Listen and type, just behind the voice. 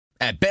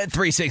At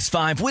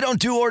Bet365, we don't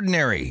do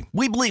ordinary.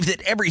 We believe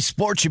that every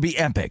sport should be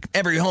epic.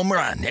 Every home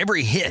run,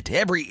 every hit,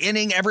 every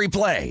inning, every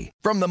play.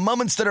 From the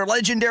moments that are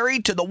legendary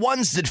to the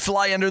ones that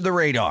fly under the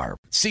radar.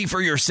 See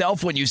for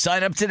yourself when you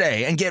sign up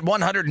today and get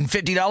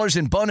 $150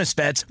 in bonus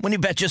bets when you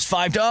bet just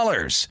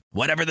 $5.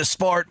 Whatever the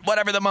sport,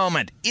 whatever the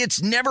moment,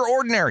 it's never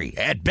ordinary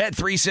at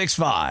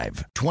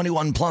Bet365.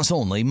 21 plus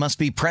only. Must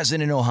be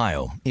present in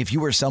Ohio. If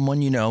you or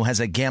someone you know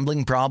has a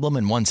gambling problem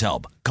and wants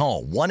help,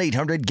 call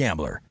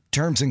 1-800-GAMBLER.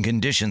 Terms and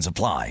conditions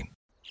apply.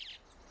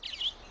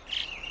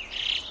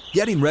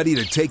 Getting ready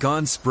to take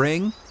on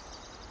spring?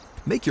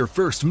 Make your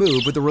first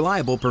move with the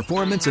reliable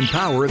performance and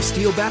power of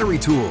Steel battery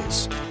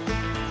tools.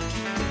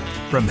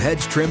 From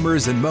hedge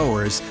trimmers and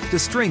mowers to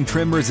string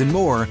trimmers and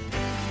more,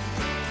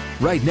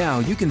 right now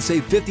you can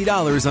save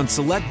 $50 on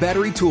select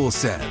battery tool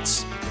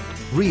sets.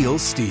 Real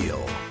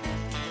Steel.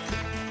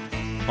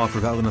 Offer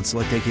valid on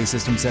select AK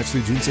system sets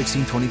through June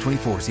 16,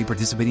 2024. See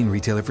participating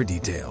retailer for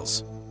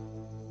details.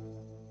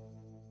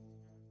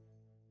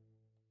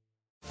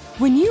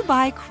 When you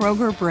buy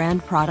Kroger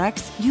brand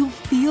products, you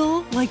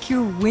feel like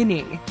you're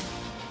winning.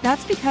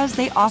 That's because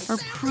they offer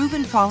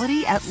proven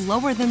quality at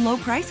lower than low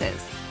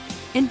prices.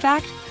 In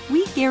fact,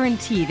 we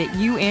guarantee that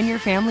you and your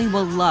family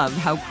will love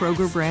how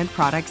Kroger brand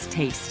products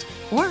taste,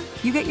 or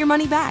you get your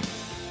money back.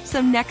 So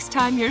next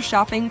time you're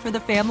shopping for the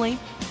family,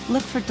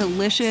 look for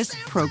delicious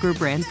Kroger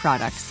brand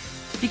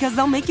products, because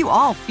they'll make you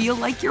all feel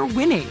like you're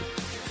winning.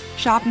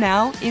 Shop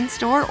now,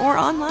 in-store, or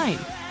online.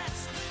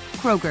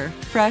 Kroger,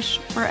 fresh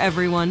for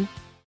everyone.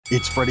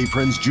 It's Freddie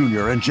Prinze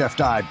Jr. and Jeff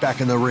Dye back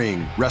in the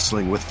ring.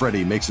 Wrestling with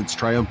Freddie makes its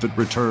triumphant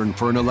return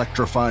for an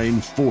electrifying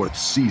 4th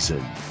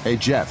season. Hey,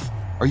 Jeff,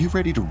 are you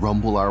ready to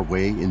rumble our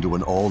way into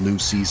an all-new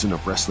season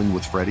of Wrestling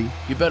with Freddie?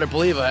 You better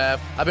believe I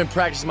have. I've been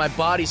practicing my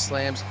body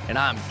slams, and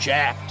I'm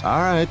jacked.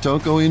 All right,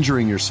 don't go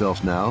injuring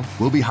yourself now.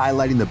 We'll be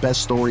highlighting the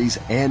best stories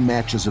and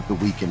matches of the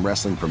week in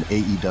wrestling from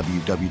AEW,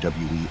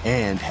 WWE,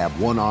 and have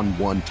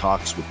one-on-one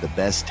talks with the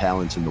best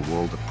talents in the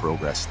world of pro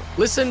wrestling.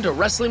 Listen to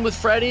Wrestling with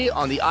Freddie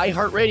on the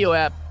iHeartRadio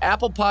app,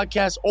 Apple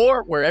Podcasts,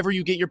 or wherever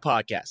you get your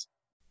podcasts.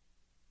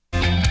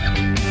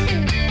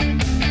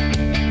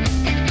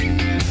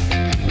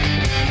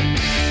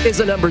 It's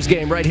a numbers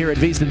game right here at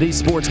VSiN, the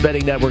Sports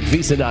Betting Network,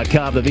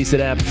 VSiN.com, the VSiN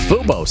app,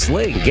 Fubo,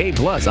 Sling, Game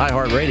Plus,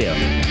 iHeartRadio.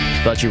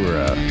 Thought you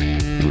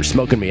were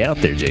smoking me out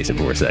there, Jason,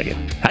 for a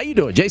second. How you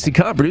doing? Jason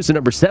Cobb, producer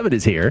number 7,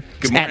 is here.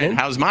 Good morning.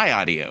 How's my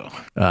audio?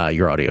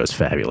 Your audio is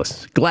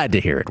fabulous. Glad to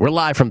hear it. We're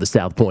live from the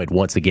South Point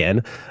once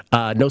again.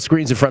 No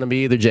screens in front of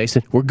me either,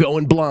 Jason. We're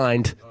going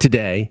blind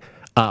today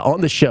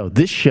on the show.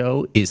 This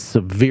show is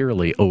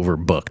severely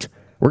overbooked.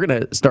 We're going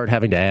to start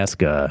having to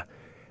ask...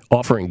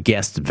 offering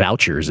guests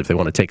vouchers if they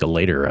want to take a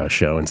later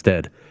show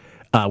instead.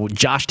 With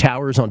Josh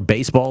Towers on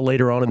baseball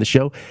later on in the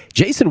show.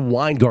 Jason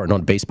Weingarten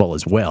on baseball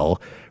as well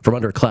from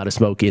under a cloud of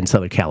smoke in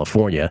Southern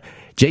California.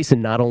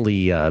 Jason not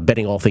only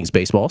betting all things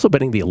baseball, also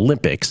betting the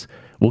Olympics.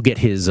 We'll get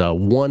his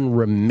one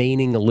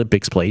remaining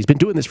Olympics play. He's been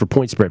doing this for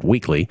Point Spread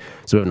Weekly,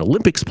 so we have an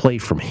Olympics play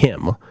from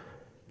him.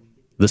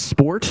 The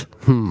sport?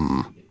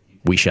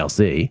 We shall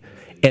see.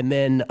 And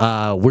then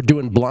we're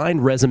doing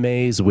blind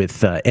resumes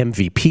with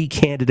MVP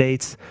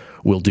candidates.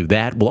 We'll do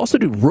that. We'll also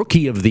do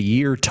Rookie of the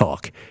Year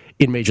talk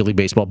in Major League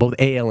Baseball, both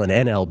AL and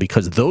NL,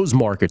 because those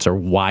markets are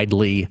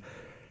widely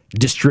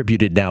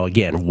distributed now,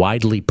 again,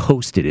 widely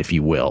posted, if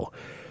you will.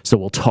 So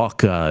we'll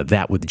talk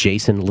that with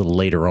Jason a little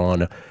later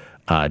on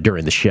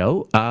during the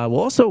show.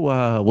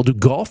 We'll do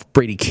golf.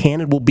 Brady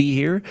Cannon will be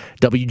here.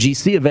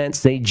 WGC event,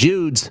 St.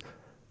 Jude's.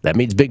 That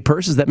means big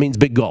purses. That means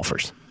big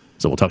golfers.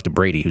 So we'll talk to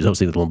Brady, who's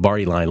hosting the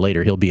Lombardi Line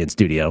later. He'll be in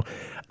studio.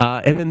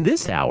 And then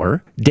this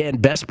hour, Dan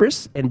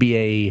Bespris,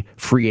 NBA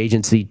free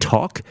agency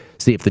talk.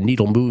 See if the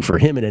needle moved for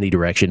him in any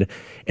direction.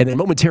 And then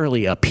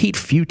momentarily, Pete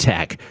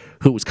Futak,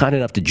 who was kind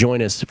enough to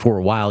join us for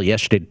a while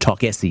yesterday to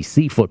talk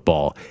SEC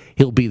football.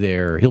 He'll be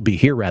here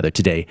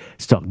today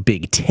to talk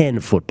Big Ten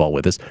football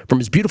with us from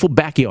his beautiful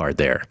backyard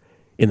there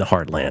in the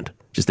heartland,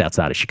 just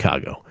outside of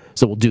Chicago.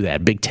 So we'll do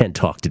that. Big Ten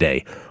talk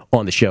today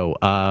on the show.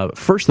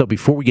 First, though,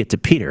 before we get to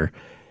Peter...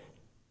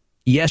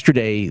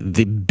 Yesterday,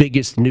 the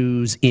biggest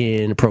news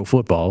in pro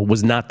football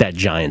was not that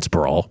Giants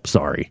brawl.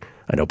 Sorry.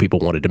 I know people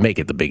wanted to make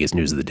it the biggest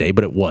news of the day,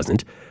 but it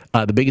wasn't.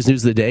 The biggest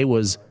news of the day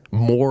was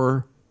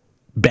more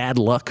bad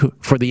luck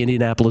for the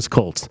Indianapolis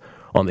Colts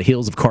on the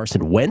heels of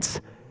Carson Wentz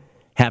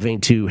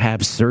having to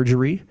have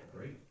surgery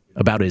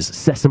about his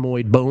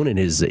sesamoid bone in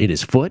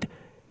his foot.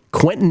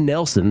 Quentin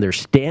Nelson, their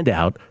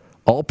standout,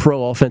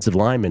 all-pro offensive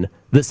lineman,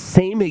 the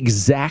same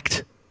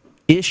exact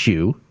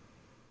issue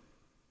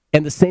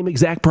and the same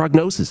exact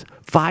prognosis,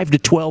 5 to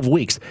 12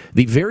 weeks.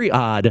 The very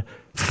odd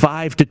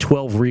 5 to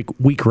 12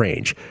 week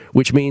range,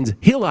 which means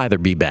he'll either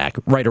be back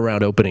right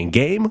around opening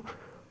game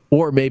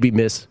or maybe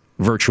miss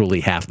virtually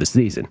half the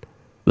season.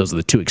 Those are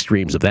the two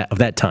extremes of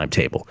that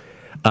timetable.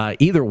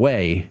 Either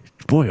way,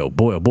 boy, oh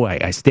boy,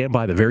 I stand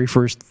by the very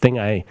first thing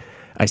I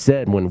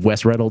said when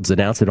Wes Reynolds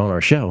announced it on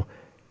our show.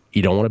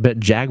 You don't want to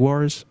bet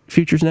Jaguars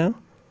futures now?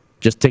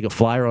 Just take a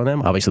flyer on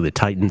them. Obviously, the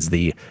Titans,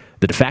 the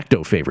de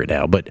facto favorite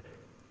now, but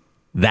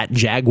that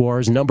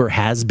Jaguars number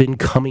has been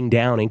coming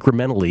down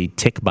incrementally,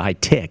 tick by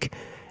tick.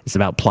 It's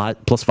about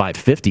plus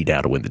 550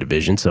 now to win the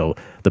division, so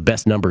the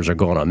best numbers are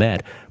going on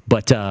that.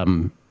 But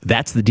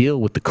that's the deal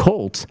with the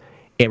Colts.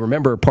 And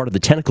remember, part of the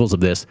tentacles of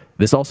this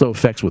also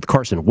affects with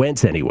Carson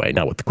Wentz anyway,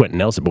 not with Quentin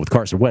Nelson, but with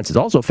Carson Wentz. It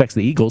also affects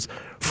the Eagles,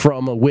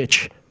 from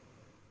which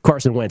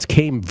Carson Wentz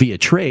came via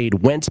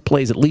trade. Wentz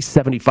plays at least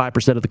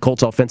 75% of the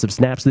Colts' offensive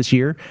snaps this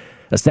year.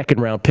 A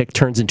second-round pick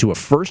turns into a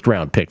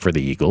first-round pick for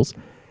the Eagles.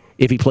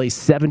 If he plays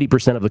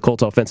 70% of the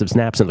Colts' offensive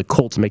snaps and the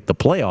Colts make the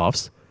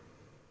playoffs,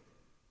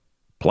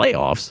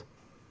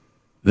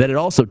 then it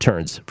also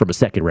turns from a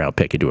second-round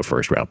pick into a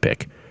first-round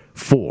pick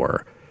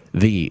for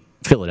the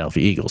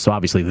Philadelphia Eagles. So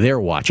obviously they're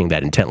watching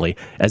that intently.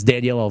 As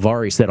Danielle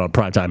Alvari said on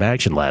Primetime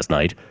Action last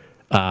night,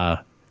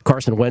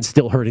 Carson Wentz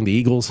still hurting the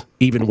Eagles,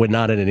 even when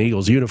not in an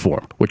Eagles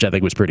uniform, which I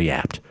think was pretty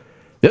apt.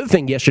 The other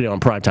thing yesterday on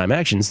Primetime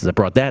Action, since I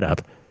brought that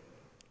up,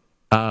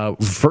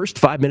 first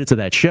 5 minutes of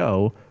that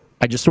show,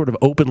 I just sort of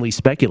openly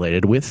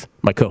speculated with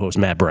my co-host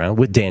Matt Brown,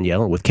 with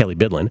Danielle, and with Kelly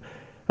Bidlin.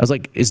 I was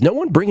like, is no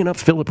one bringing up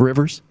Phillip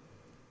Rivers?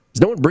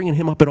 Is no one bringing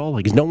him up at all?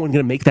 Like, is no one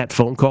going to make that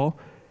phone call?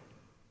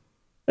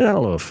 And I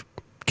don't know if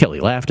Kelly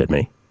laughed at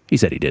me. He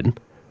said he didn't.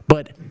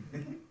 But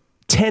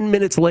 10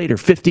 minutes later,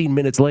 15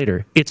 minutes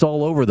later, it's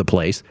all over the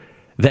place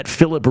that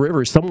Phillip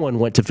Rivers, someone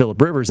went to Phillip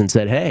Rivers and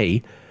said,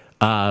 hey,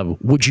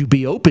 would you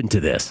be open to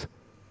this?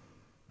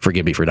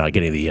 Forgive me for not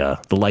getting the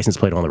license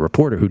plate on the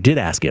reporter who did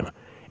ask him.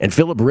 And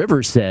Phillip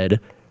Rivers said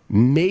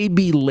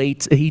maybe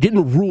late. He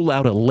didn't rule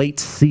out a late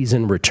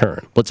season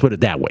return. Let's put it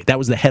that way. That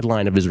was the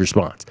headline of his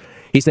response.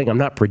 He's saying, I'm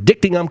not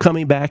predicting I'm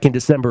coming back in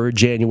December or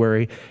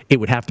January. It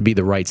would have to be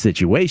the right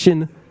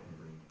situation,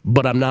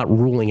 but I'm not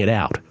ruling it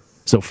out.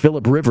 So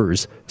Phillip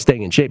Rivers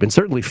staying in shape, and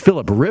certainly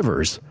Phillip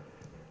Rivers,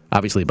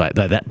 obviously by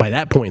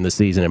that point in the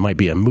season, it might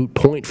be a moot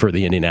point for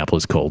the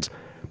Indianapolis Colts.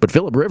 But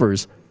Phillip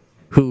Rivers,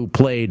 who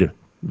played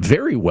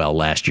very well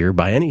last year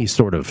by any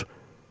sort of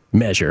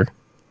measure,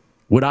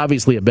 would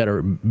obviously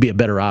be a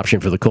better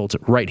option for the Colts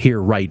right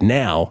here, right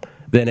now,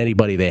 than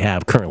anybody they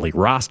have currently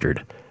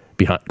rostered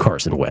behind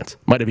Carson Wentz.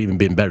 Might have even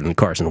been better than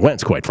Carson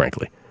Wentz, quite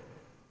frankly.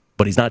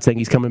 But he's not saying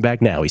he's coming back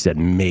now. He said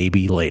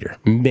maybe later.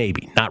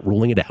 Maybe. Not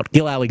ruling it out.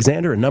 Gil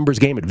Alexander, a numbers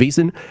game at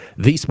VSiN,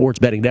 the Sports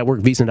Betting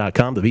Network,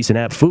 VSiN.com, the VSiN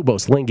app, Fubo,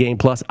 Sling Game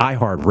Plus,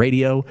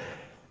 iHeartRadio,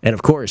 and,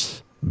 of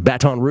course,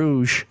 Baton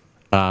Rouge,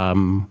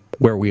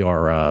 where we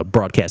are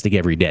broadcasting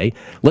every day.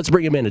 Let's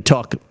bring him in to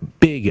talk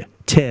Big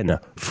Ten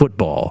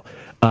football.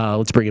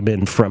 Let's bring him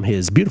in from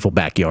his beautiful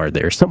backyard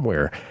there,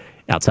 somewhere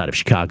outside of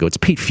Chicago. It's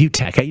Pete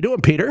Fiutak. How you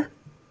doing, Peter?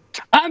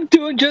 I'm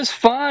doing just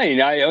fine.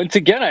 Once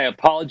again, I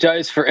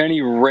apologize for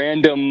any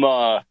random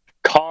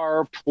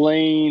car,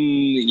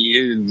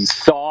 plane,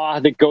 saw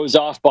that goes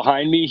off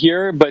behind me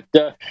here. But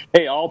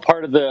hey, all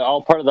part of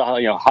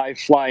the high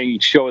flying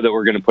show that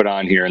we're going to put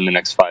on here in the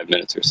next 5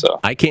 minutes or so.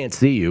 I can't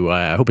see you.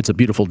 I hope it's a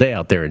beautiful day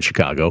out there in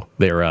Chicago.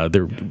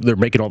 They're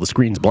making all the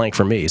screens blank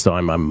for me, so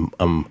I'm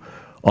on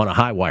a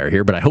high wire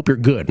here. But I hope you're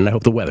good, and I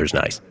hope the weather's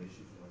nice.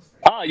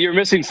 You're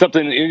missing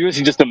something. You're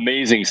missing just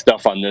amazing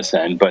stuff on this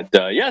end. But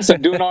yes,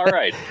 I'm doing all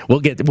right. We'll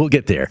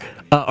get there.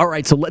 All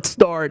right, so let's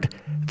start.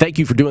 Thank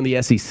you for doing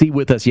the SEC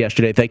with us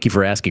yesterday. Thank you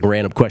for asking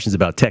random questions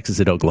about Texas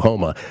and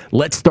Oklahoma.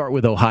 Let's start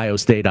with Ohio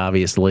State,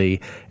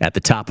 obviously, at the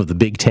top of the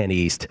Big Ten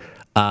East.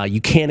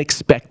 You can't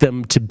expect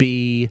them to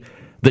be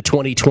the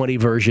 2020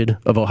 version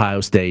of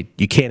Ohio State.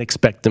 You can't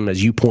expect them,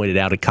 as you pointed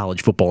out at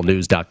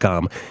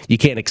collegefootballnews.com, you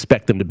can't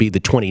expect them to be the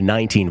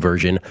 2019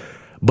 version.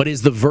 But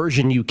is the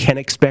version you can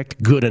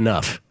expect good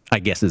enough, I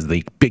guess, is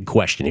the big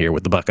question here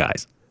with the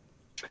Buckeyes.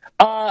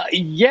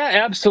 Yeah,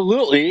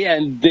 absolutely.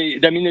 And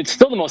it's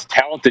still the most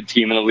talented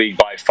team in the league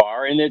by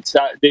far. And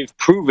they've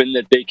proven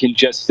that they can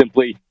just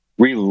simply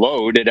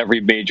reload at every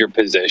major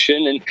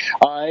position. And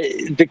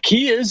the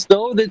key is,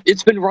 though, that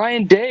it's been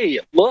Ryan Day.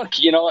 Look,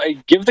 I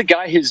give the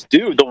guy his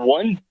due. The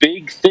one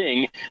big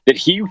thing that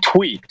he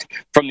tweaked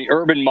from the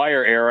Urban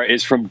Meyer era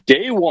is from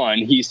day one,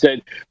 he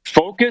said,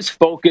 focus,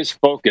 focus,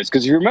 focus.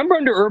 Because you remember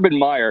under Urban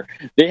Meyer,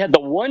 they had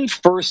the one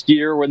first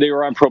year where they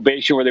were on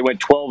probation where they went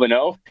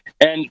 12-0.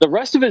 And the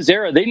rest of his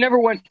era, they never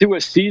went through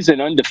a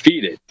season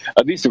undefeated,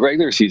 at least the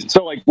regular season.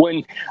 So,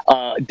 when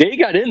Day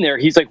got in there,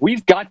 he's like,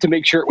 we've got to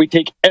make sure we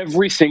take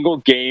every single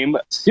game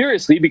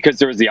seriously, because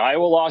there was the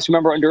Iowa loss,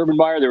 remember, under Urban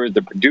Meyer. There was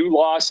the Purdue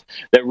loss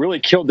that really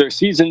killed their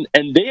season,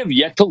 and they have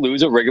yet to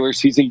lose a regular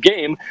season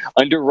game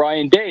under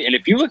Ryan Day. And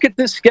if you look at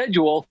this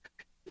schedule,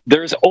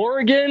 there's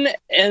Oregon,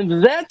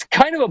 and that's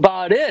kind of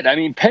about it.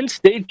 Penn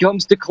State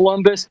comes to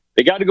Columbus.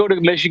 They got to go to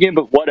Michigan,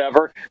 but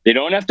whatever. They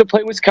don't have to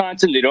play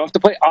Wisconsin. They don't have to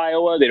play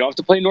Iowa. They don't have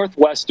to play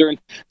Northwestern.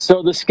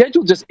 So the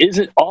schedule just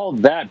isn't all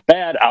that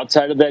bad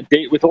outside of that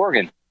date with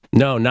Oregon.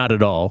 No, not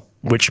at all,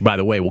 which, by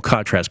the way, will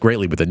contrast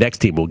greatly with the next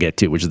team we'll get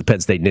to, which is the Penn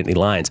State Nittany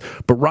Lions.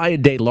 But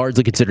Ryan Day,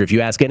 largely considered, if you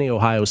ask any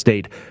Ohio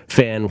State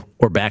fan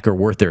or backer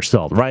worth their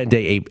salt, Ryan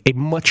Day, a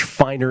much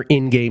finer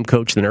in-game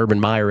coach than Urban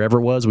Meyer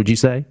ever was, would you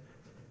say?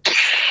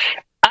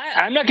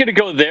 I'm not going to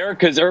go there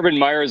because Urban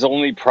Meyer is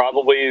only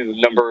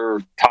probably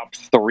top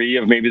 3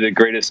 of maybe the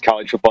greatest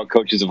college football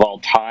coaches of all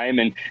time.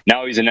 And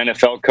now he's an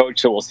NFL coach,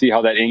 so we'll see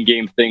how that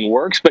in-game thing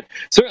works. But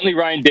certainly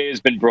Ryan Day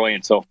has been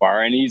brilliant so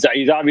far, and he's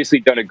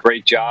obviously done a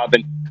great job.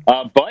 And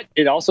but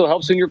it also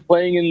helps when you're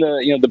playing in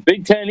the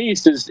Big Ten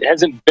East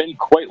hasn't been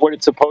quite what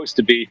it's supposed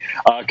to be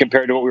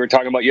compared to what we were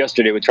talking about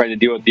yesterday with trying to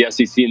deal with the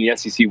SEC and the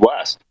SEC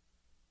West.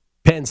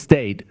 Penn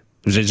State,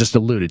 as I just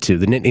alluded to,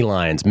 the Nittany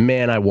Lions,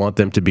 man, I want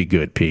them to be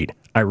good, Pete.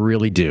 I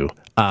really do.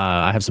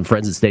 I have some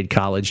friends at State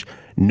College.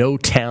 No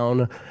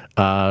town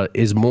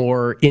is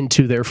more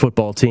into their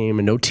football team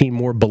and no team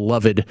more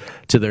beloved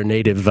to their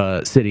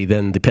native city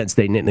than the Penn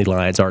State Nittany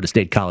Lions are to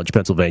State College,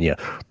 Pennsylvania.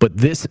 But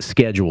this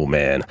schedule,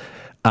 man,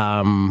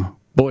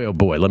 boy, oh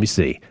boy, let me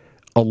see.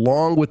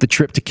 Along with the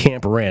trip to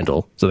Camp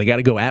Randall, so they got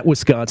to go at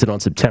Wisconsin on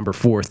September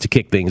 4th to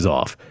kick things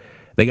off.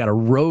 They got a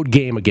road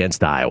game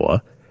against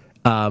Iowa.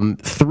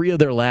 3 of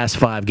their last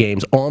 5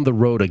 games on the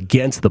road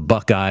against the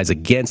Buckeyes,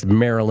 against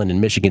Maryland and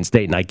Michigan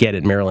State. And I get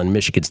it, Maryland and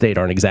Michigan State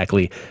aren't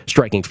exactly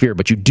striking fear,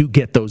 but you do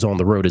get those on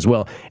the road as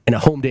well. And a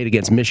home date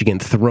against Michigan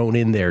thrown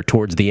in there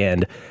towards the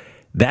end.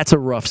 That's a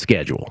rough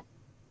schedule.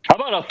 How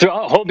about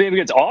a home game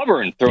against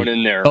Auburn thrown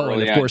in there? Oh,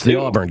 and of course the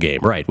Auburn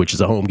game, right, which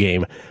is a home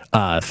game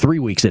 3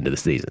 weeks into the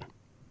season.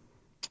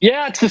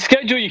 Yeah, it's the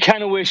schedule you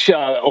kind of wish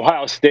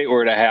Ohio State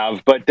were to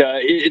have, but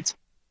it's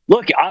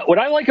look, what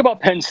I like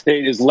about Penn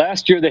State is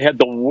last year they had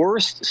the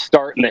worst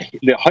start in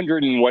the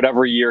 100 and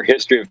whatever year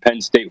history of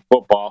Penn State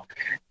football,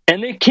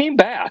 and they came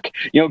back.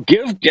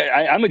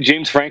 I'm a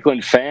James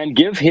Franklin fan.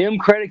 Give him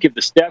credit, give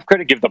the staff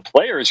credit, give the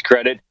players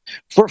credit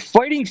for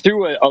fighting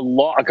through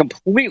a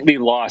completely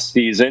lost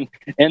season,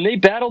 and they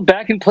battled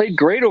back and played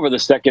great over the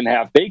second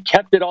half. They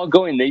kept it all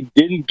going. They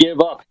didn't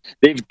give up.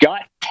 They've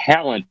got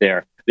talent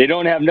there. They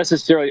don't have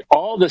necessarily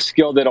all the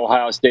skill that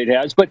Ohio State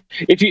has, but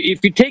if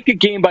you take it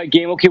game by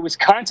game, okay,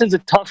 Wisconsin's a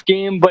tough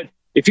game, but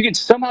if you can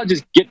somehow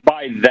just get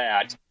by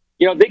that,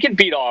 they can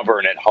beat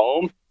Auburn at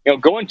home.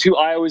 Going to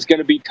Iowa is going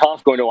to be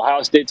tough. Going to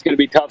Ohio State is going to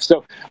be tough.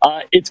 So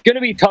it's going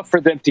to be tough for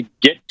them to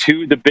get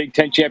to the Big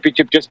Ten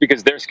championship just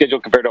because their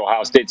schedule compared to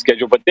Ohio State's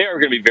schedule, but they are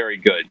going to be very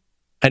good.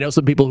 I know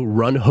some people who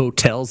run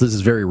hotels. This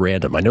is very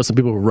random. I know some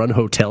people who run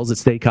hotels at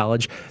State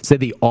College say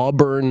the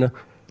Auburn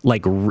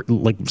like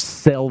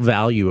sell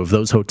value of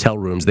those hotel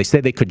rooms. They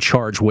say they could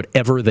charge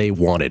whatever they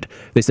wanted.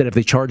 They said if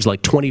they charged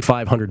like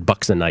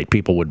 $2,500 a night,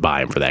 people would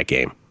buy them for that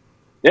game.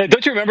 Yeah,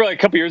 don't you remember like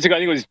a couple years ago, I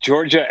think it was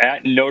Georgia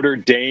at Notre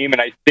Dame,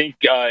 and I think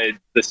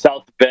the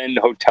South Bend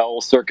hotel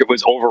circuit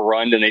was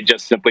overrun, and they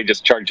just simply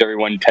charged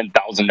everyone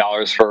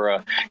 $10,000 for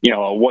a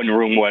one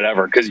room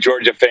whatever because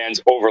Georgia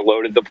fans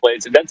overloaded the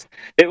place.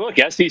 And look,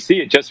 SEC,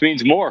 it just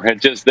means more. It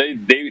just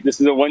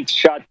this is a one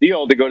shot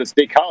deal to go to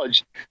State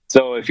College.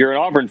 So if you're an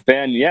Auburn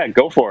fan, yeah,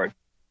 go for it.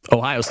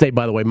 Ohio State,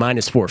 by the way,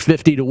 minus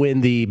 450 to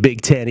win the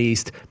Big Ten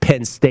East.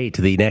 Penn State,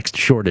 the next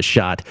shortest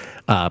shot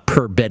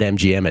per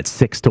BetMGM at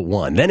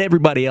 6-1. Then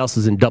everybody else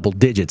is in double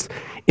digits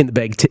in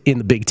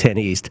the Big Ten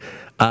East.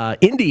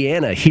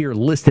 Indiana here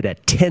listed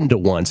at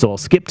 10-1, so I'll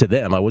skip to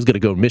them. I was going to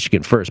go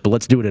Michigan first, but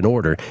let's do it in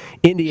order.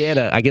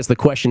 Indiana, I guess the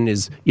question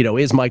is,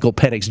 is Michael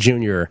Penix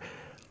Jr.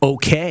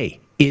 okay?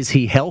 Is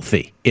he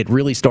healthy? It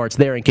really starts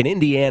there. And can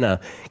Indiana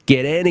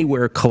get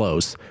anywhere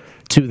close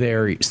to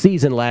their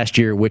season last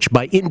year, which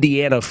by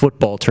Indiana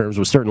football terms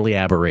was certainly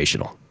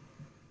aberrational?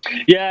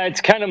 Yeah,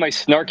 it's kind of my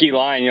snarky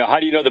line. How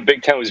do you know the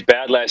Big Ten was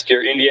bad last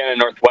year? Indiana and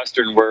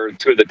Northwestern were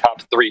 2 of the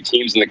top 3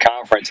 teams in the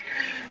conference.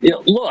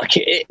 Look,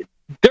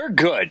 they're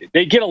good.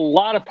 They get a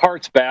lot of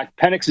parts back.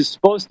 Penix is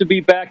supposed to be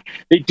back.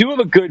 They do have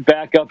a good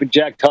backup in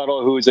Jack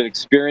Tuttle, who is an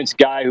experienced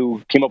guy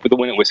who came up with the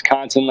win at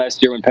Wisconsin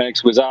last year when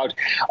Penix was out.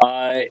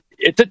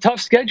 It's a tough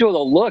schedule,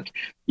 though. Look,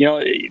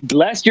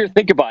 last year,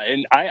 think about it,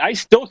 and I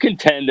still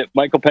contend that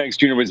Michael Penix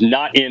Jr. was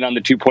not in on the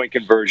 2-point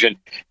conversion.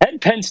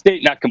 Had Penn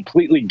State not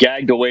completely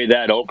gagged away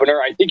that opener,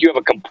 I think you have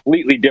a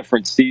completely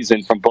different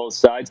season from both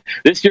sides.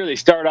 This year, they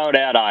start out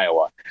at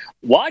Iowa.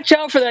 Watch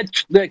out for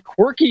that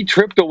quirky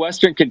trip to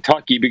Western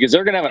Kentucky because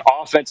they're going to have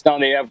an offense now.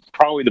 They have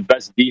probably the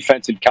best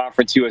defense in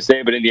Conference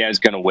USA, but Indiana's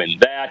going to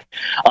win that.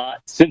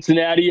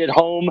 Cincinnati at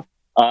home.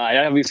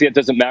 Obviously, it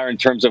doesn't matter in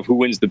terms of who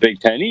wins the Big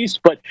Ten East,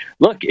 but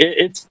look,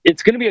 it's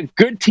going to be a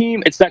good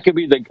team. It's not going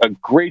to be a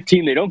great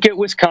team. They don't get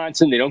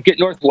Wisconsin. They don't get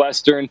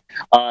Northwestern.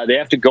 They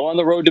have to go on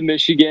the road to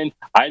Michigan.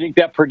 I think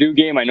that Purdue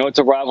game, I know it's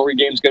a rivalry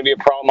game, is going to be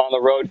a problem on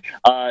the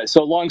road.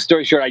 So long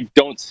story short, I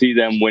don't see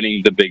them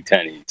winning the Big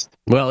Ten East.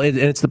 Well,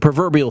 it's the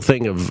proverbial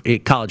thing of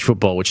college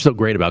football, which is so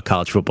great about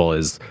college football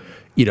is,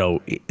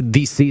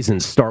 these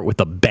seasons start with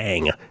a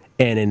bang.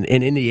 And in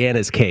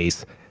Indiana's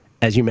case,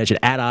 as you mentioned,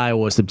 at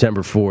Iowa,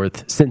 September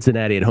 4th,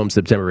 Cincinnati at home,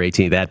 September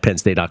 18th, at Penn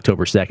State,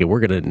 October 2nd. We're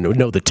going to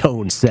know the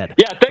tone set.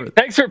 Yeah,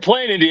 thanks for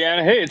playing,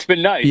 Indiana. Hey, it's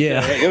been nice.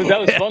 Yeah.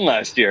 That was fun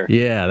last year.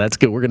 Yeah, that's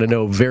good. We're going to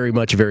know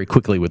very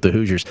quickly with the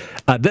Hoosiers.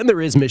 Then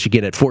there is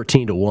Michigan at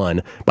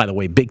 14-1. By the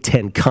way, Big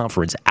Ten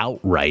Conference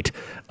outright.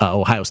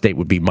 Ohio State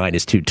would be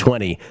minus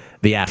 220.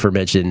 The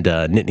aforementioned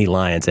Nittany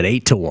Lions at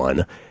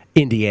 8-1.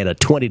 Indiana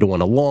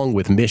 20-1, along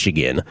with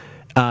Michigan.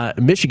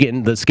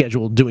 Michigan, the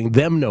schedule doing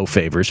them no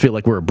favors. Feel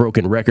like we're a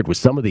broken record with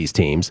some of these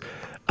teams.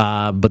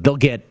 But they'll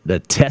get a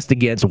test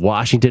against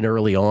Washington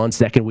early on,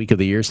 second week of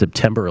the year,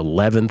 September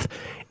 11th.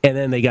 And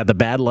then they got the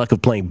bad luck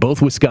of playing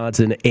both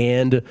Wisconsin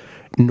and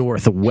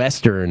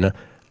Northwestern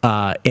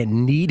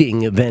and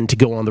needing then to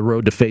go on the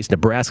road to face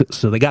Nebraska.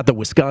 So they got the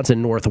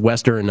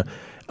Wisconsin-Northwestern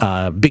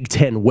Big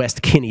Ten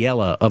West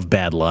Quiniela of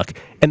bad luck.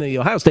 And the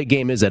Ohio State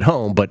game is at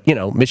home, but,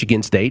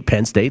 Michigan State,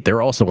 Penn State,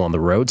 they're also on the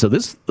road. So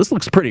this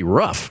looks pretty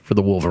rough for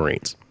the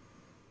Wolverines.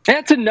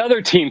 That's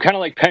another team, kind of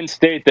like Penn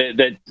State,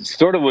 that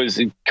sort of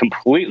was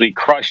completely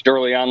crushed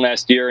early on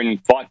last year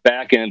and fought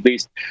back and at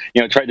least,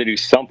 tried to do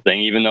something,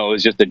 even though it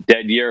was just a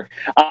dead year.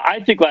 I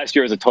think last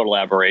year was a total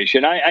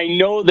aberration. I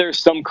know there's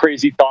some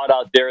crazy thought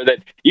out there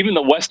that even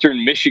the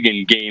Western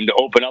Michigan game to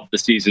open up the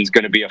season is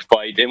going to be a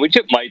fight, and which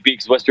it might be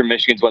because Western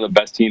Michigan's one of the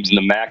best teams in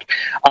the MAC.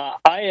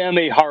 I am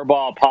a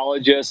Harbaugh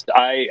apologist.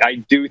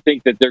 I do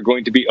think that they're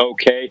going to be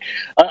okay.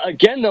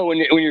 Again, though, when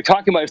you're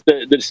talking about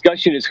the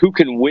discussion is who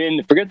can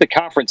win, forget the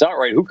conference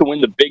outright, who can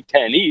win the Big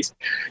Ten East.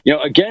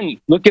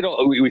 Again, look at,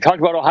 we talked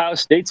about Ohio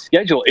State's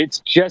schedule. It's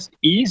just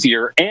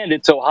easier, and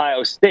it's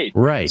Ohio State.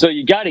 Right. So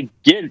you got to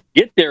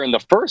get there in the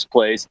first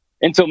place.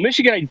 And so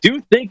Michigan, I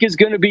do think, is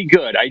going to be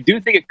good. I do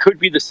think it could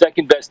be the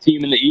second best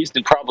team in the East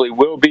and probably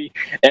will be.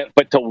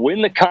 But to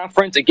win the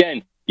conference,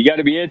 again, you got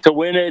to be in to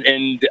win it.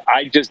 And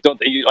I just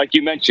don't, like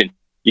you mentioned,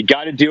 you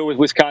got to deal with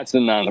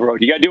Wisconsin on the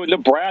road. You got to deal with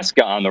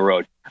Nebraska on the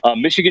road.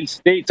 Michigan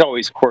State's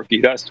always quirky.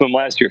 That's to them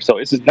last year, so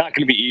this is not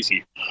going to be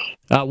easy.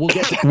 We'll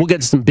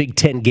get to some Big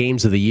Ten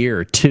games of the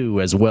year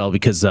too, as well,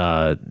 because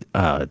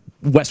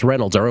Wes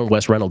Reynolds, our own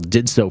Wes Reynolds,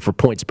 did so for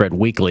Point Spread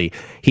Weekly.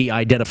 He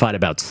identified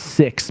about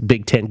 6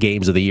 Big Ten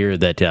games of the year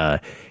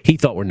that he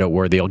thought were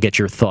noteworthy. I'll get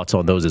your thoughts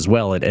on those as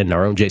well, and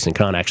our own Jason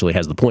Kahn actually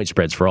has the point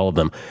spreads for all of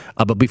them.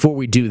 But before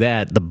we do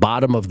that, the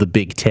bottom of the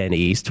Big Ten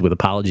East, with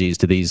apologies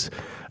to these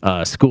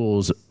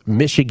schools,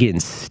 Michigan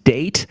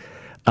State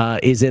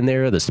is in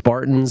there. The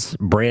Spartans,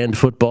 brand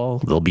football.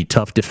 They'll be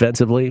tough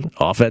defensively,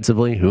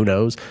 offensively. Who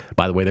knows?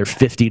 By the way, they're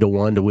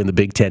 50-1 to win the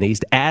Big Ten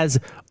East, as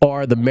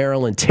are the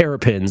Maryland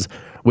Terrapins,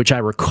 which I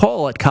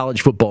recall at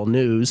College Football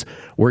News,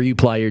 where you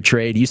ply your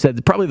trade, you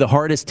said probably the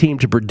hardest team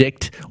to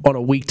predict on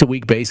a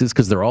week-to-week basis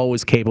because they're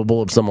always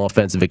capable of some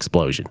offensive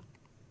explosion.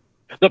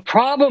 The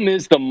problem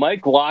is the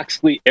Mike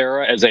Locksley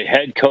era as a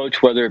head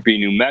coach, whether it be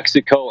New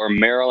Mexico or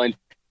Maryland,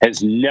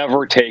 has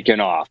never taken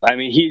off. I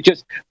mean, he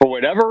just, for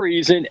whatever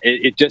reason,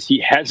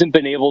 he hasn't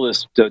been able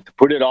to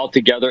put it all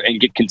together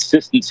and get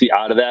consistency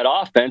out of that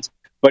offense,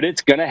 but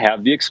it's going to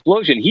have the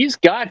explosion. He's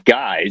got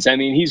guys. I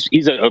mean,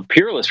 he's a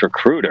peerless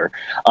recruiter,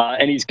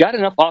 and he's got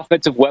enough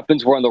offensive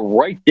weapons where on the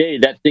right day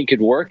that thing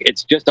could work.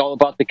 It's just all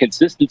about the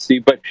consistency.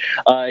 But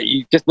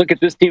you just look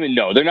at this team and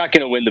no, they're not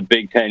going to win the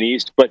Big Ten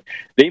East, but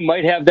they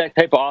might have that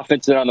type of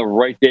offense that on the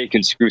right day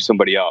can screw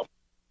somebody up.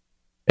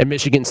 And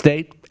Michigan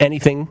State,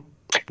 anything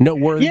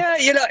noteworthy? Yeah,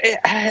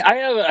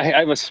 I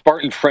have a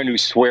Spartan friend who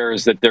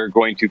swears that they're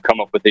going to come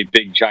up with a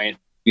big, giant,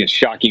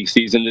 shocking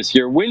season this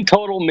year. Win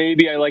total,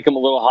 maybe I like them a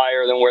little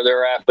higher than where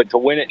they're at, but to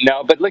win it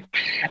now. But look,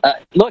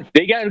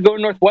 they got to go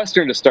to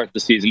Northwestern to start the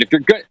season. If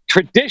you're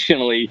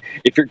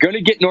going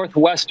to get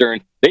Northwestern,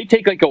 they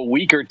take like a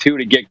week or two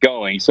to get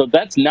going. So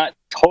that's not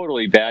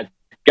totally bad.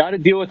 Got to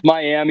deal with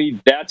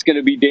Miami. That's going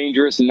to be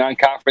dangerous in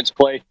non-conference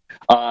play.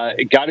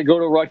 Got to go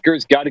to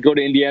Rutgers. Got to go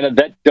to Indiana.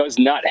 That does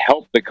not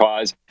help the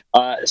cause.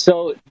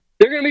 So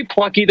they're going to be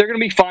plucky. They're going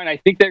to be fine. I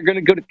think they're going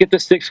to go to get the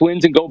 6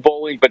 wins and go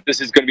bowling, but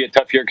this is going to be a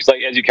tough year because,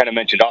 as you kind of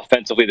mentioned,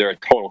 offensively, they're a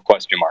total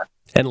question mark.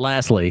 And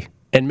lastly,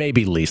 and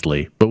maybe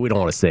leastly, but we don't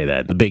want to say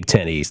that, the Big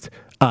Ten East.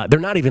 They're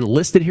not even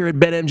listed here at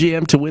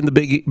BetMGM to win the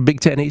Big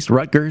Ten East.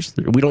 Rutgers,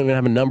 we don't even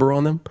have a number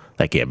on them.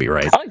 That can't be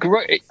right. I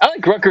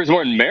like Rutgers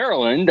more than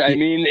Maryland. I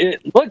mean,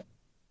 look,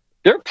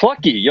 they're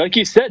plucky. Like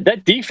you said,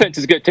 that defense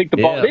is going to take the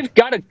ball. They've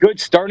got a good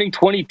starting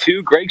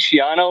 22. Greg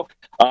Schiano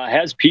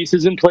has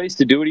pieces in place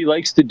to do what he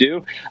likes to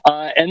do.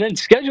 And then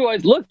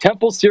schedule-wise, look,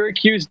 Temple,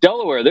 Syracuse,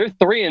 Delaware. They're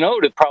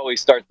 3-0 to probably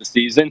start the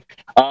season.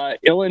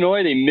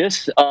 Illinois, they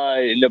miss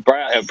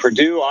Nebraska,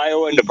 Purdue,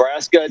 Iowa,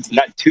 Nebraska. It's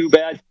not too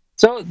bad.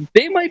 So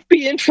they might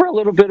be in for a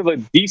little bit of a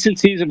decent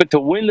season, but to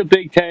win the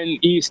Big Ten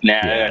East,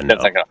 that's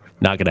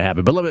not going to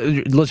happen. But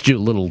let's do a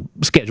little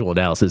schedule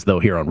analysis, though,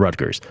 here on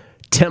Rutgers.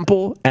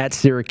 Temple at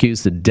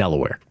Syracuse and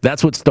Delaware.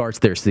 That's what starts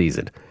their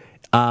season.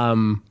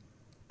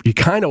 You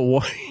kind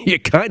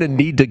of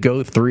need to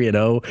go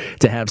 3-0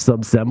 to have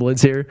some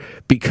semblance here,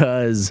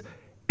 because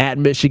at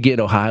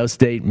Michigan, Ohio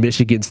State,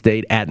 Michigan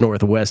State, at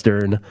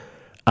Northwestern,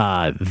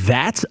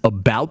 that's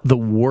about the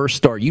worst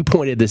start. You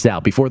pointed this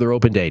out before their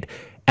open date.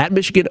 At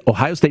Michigan,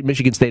 Ohio State,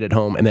 Michigan State at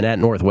home, and then at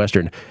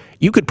Northwestern,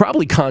 you could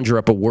probably conjure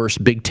up a worse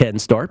Big Ten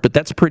start, but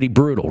that's pretty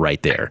brutal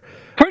right there.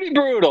 Pretty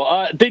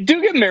brutal. They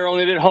do get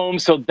Maryland at home,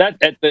 so that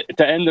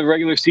to end the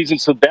regular season,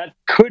 so that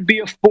could be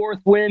a 4th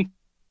win.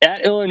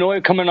 at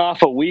Illinois coming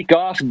off a week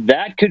off,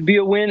 that could be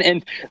a win.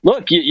 And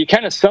look, you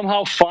kind of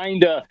somehow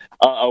find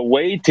a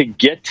way to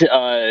get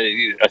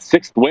a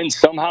sixth win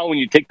somehow when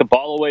you take the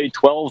ball away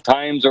 12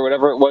 times or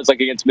whatever it was, like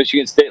against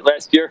Michigan State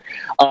last year.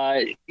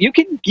 You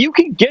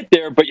can get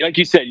there, but like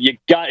you said,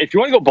 if you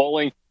want to go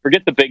bowling,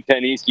 forget the Big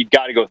Ten East. You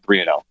got to go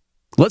 3-0.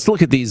 Let's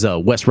look at these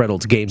Wes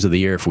Reynolds games of the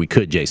year, if we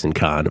could, Jason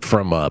Kahn,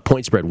 from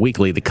Point Spread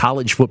Weekly, the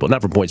college football,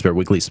 not from Point Spread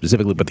Weekly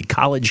specifically, but the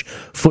college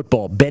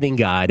football betting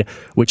guide,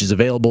 which is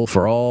available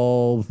for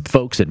all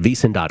folks at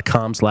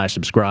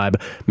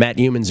vsin.com/subscribe. Matt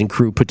Humans and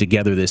crew put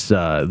together this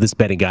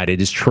betting guide.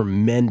 It is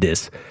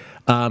tremendous.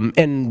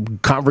 And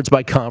conference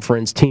by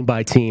conference, team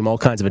by team, all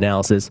kinds of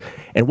analysis.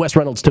 And Wes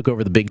Reynolds took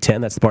over the Big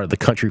Ten. That's the part of the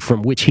country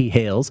from which he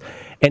hails.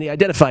 And he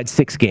identified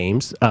 6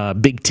 games,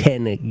 Big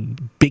Ten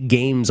big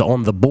games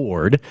on the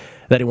board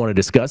that he wanted to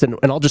discuss. And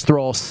I'll just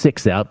throw all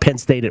 6 out. Penn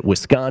State at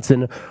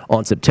Wisconsin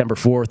on September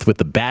 4th with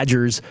the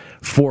Badgers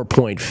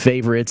 4-point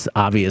favorites.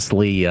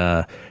 Obviously,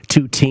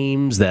 2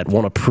 teams that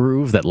want to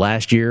prove that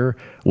last year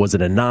was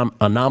an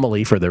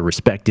anomaly for their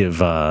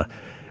respective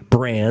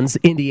brands.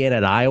 Indiana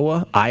at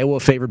Iowa. Iowa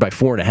favored by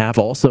 4.5.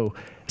 Also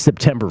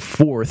September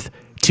 4th.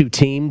 2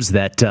 teams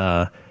that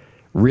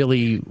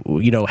really,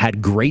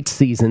 had great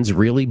seasons,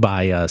 really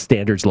by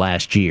standards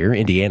last year.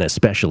 Indiana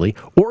especially.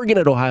 Oregon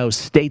at Ohio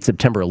State,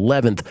 September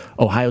 11th.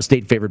 Ohio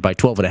State favored by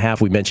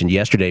 12.5. We mentioned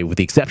yesterday, with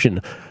the exception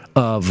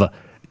of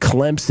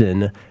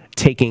Clemson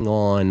taking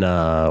on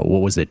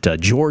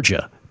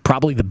Georgia.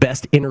 Probably the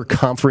best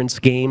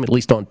interconference game, at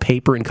least on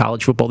paper, in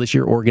college football this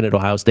year. Oregon at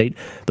Ohio State.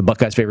 The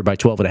Buckeyes favored by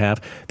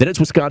 12.5. Then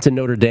it's Wisconsin,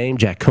 Notre Dame.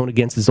 Jack Cohn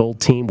against his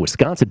old team.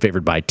 Wisconsin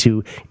favored by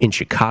 2 in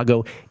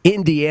Chicago.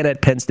 Indiana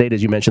at Penn State,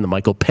 as you mentioned, the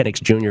Michael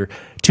Penix Jr.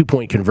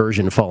 2-point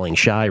conversion falling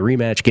shy.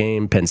 Rematch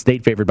game. Penn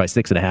State favored by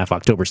 6.5,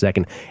 October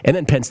 2nd. And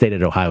then Penn State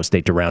at Ohio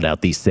State to round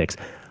out these 6.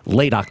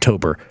 Late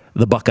October,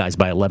 the Buckeyes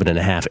by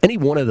 11.5. Any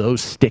one of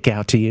those stick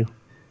out to you?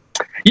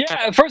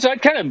 Yeah, at first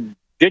I'd kind of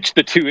ditch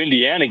the 2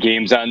 Indiana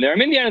games on there. I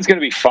mean, Indiana's going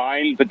to be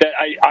fine, but that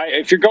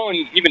if you're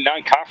going even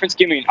non-conference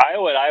game,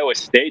 Iowa at Iowa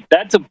State,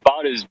 that's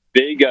about as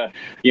big a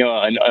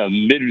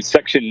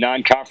mid-section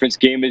non-conference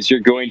game as you're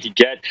going to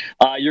get.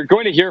 You're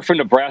going to hear from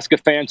Nebraska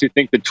fans who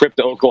think the trip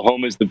to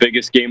Oklahoma is the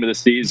biggest game of the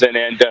season,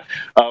 and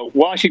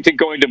Washington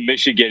going to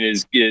Michigan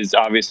is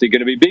obviously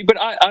going to be big. But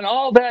on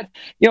all that,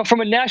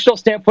 from a national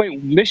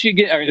standpoint,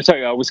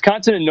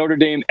 Wisconsin and Notre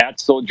Dame at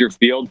Soldier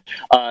Field,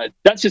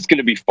 that's just going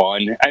to be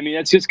fun. I mean,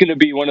 that's just going to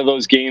be one of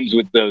those games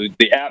with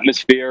the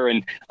atmosphere,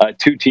 and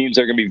 2 teams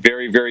are going to be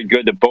very, very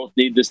good, that both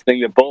need this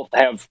thing, that both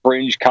have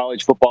fringe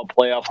college football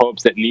playoff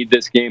hopes, that need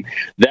this game.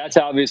 That's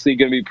obviously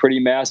going to be pretty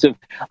massive.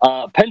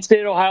 Penn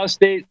State, Ohio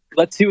State,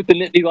 let's see what the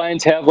Nittany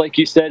Lions have, like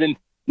you said. And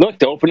look,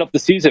 to open up the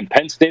season,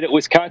 Penn State at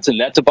Wisconsin,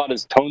 that's about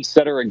as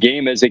tone-setter a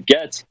game as it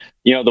gets.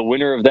 The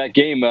winner of that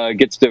game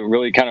gets to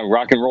really kind of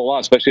rock and roll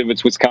on, especially if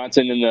it's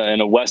Wisconsin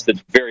in a West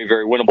that's very,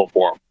 very winnable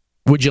for them.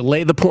 Would you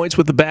lay the points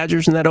with the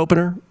Badgers in that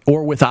opener,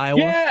 or with Iowa?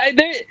 Yeah,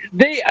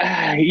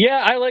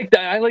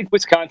 I like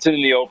Wisconsin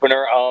in the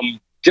opener.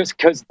 Just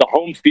because the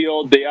home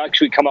field, they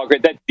actually come out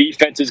great. That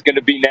defense is going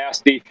to be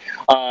nasty.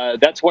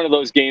 That's one of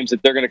those games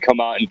that they're going to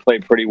come out and play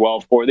pretty well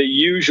for. They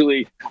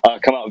usually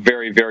come out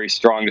very, very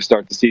strong to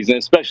start the season,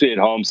 especially at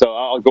home. So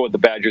I'll go with the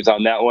Badgers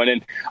on that one.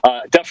 And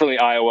definitely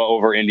Iowa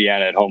over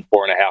Indiana at home,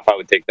 4.5. I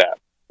would take that.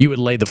 You would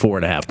lay the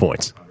 4.5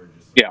 points.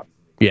 Yeah.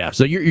 Yeah,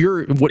 so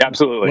you're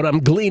absolutely. What I'm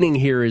gleaning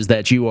here is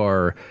that you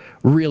are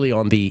really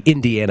on the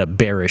Indiana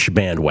bearish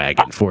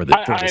bandwagon for the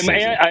season.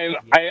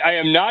 I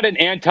am not an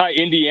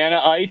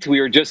anti-Indianaite.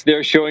 We were just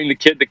there showing the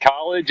kid the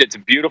college. It's a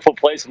beautiful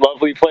place,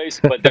 lovely place,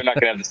 but they're not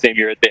going to have the same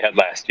year that they had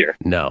last year.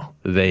 No,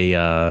 they.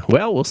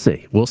 We'll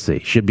see. We'll see.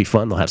 Should be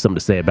fun. They'll have something to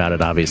say about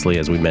it. Obviously,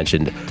 as we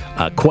mentioned,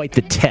 quite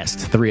the test.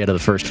 3 out of the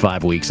first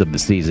 5 weeks of the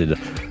season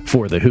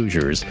for the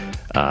Hoosiers,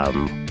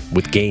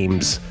 with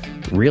games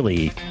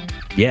really.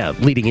 Yeah,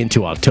 leading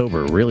into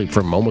October, really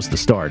from almost the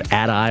start.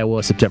 At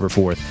Iowa, September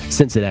 4th,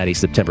 Cincinnati,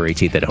 September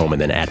 18th at home,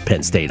 and then at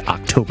Penn State,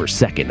 October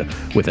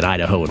 2nd, with an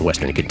Idaho and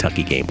Western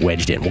Kentucky game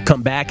wedged in. We'll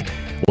come back.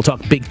 We'll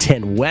talk Big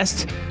Ten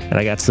West, and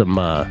I got some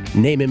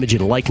name, image,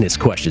 and likeness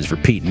questions for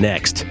Pete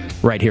next,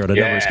 right here on the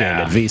Numbers Game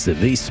at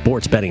VSiN, the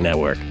Sports Betting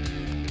Network.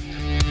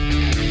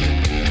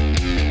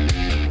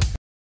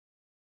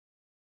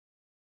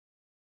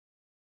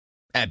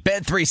 At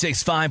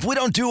Bet365, we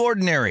don't do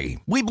ordinary.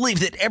 We believe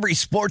that every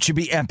sport should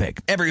be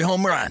epic. Every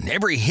home run,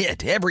 every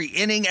hit, every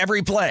inning,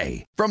 every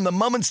play. From the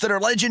moments that are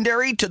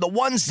legendary to the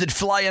ones that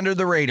fly under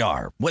the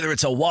radar. Whether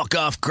it's a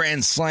walk-off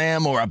grand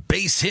slam or a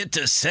base hit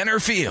to center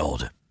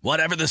field.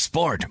 Whatever the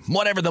sport,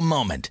 whatever the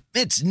moment.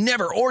 It's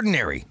never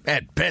ordinary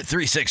at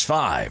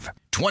Bet365.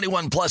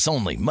 21 plus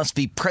only. Must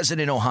be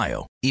present in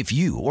Ohio. If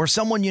you or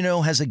someone you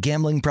know has a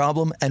gambling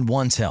problem and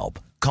wants help,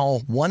 call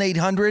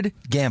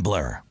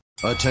 1-800-GAMBLER.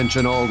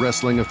 Attention all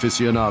wrestling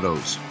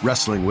aficionados.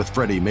 Wrestling with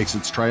Freddie makes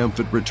its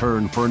triumphant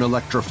return for an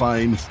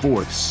electrifying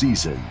 4th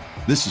season.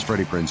 This is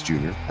Freddie Prinze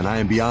Jr., and I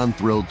am beyond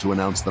thrilled to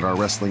announce that our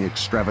wrestling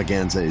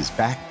extravaganza is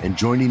back, and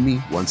joining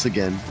me once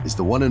again is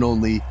the one and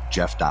only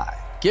Jeff Dye.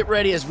 Get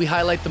ready as we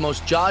highlight the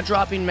most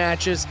jaw-dropping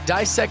matches,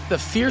 dissect the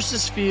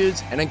fiercest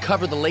feuds, and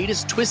uncover the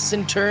latest twists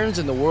and turns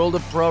in the world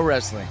of pro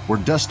wrestling. We're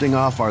dusting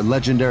off our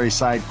legendary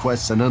side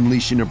quests and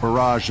unleashing a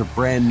barrage of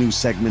brand new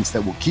segments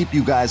that will keep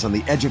you guys on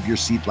the edge of your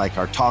seat like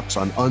our talks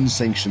on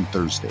Unsanctioned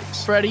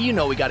Thursdays. Freddie, you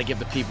know we got to give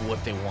the people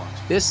what they want.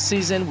 This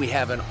season, we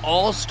have an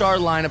all-star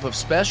lineup of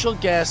special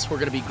guests who are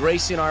going to be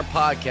gracing our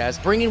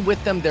podcast, bringing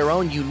with them their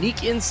own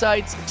unique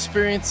insights,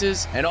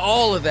 experiences, and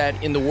all of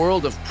that in the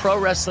world of pro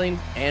wrestling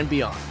and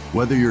beyond.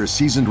 Whether you're a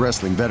seasoned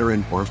wrestling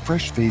veteran or a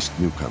fresh-faced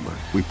newcomer,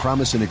 we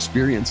promise an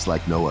experience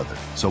like no other.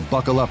 So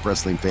buckle up,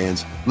 wrestling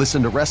fans.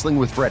 Listen to Wrestling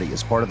with Freddie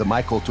as part of the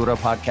My Cultura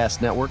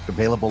Podcast Network,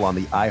 available on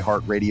the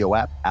iHeartRadio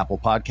app, Apple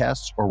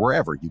Podcasts, or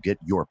wherever you get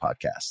your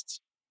podcasts.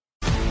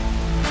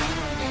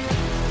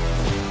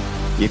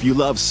 If you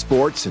love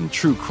sports and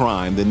true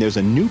crime, then there's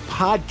a new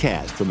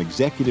podcast from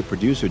executive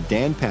producer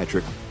Dan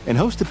Patrick and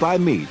hosted by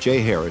me,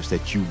 Jay Harris,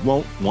 that you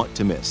won't want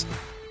to miss.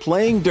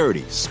 Playing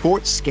Dirty: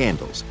 Sports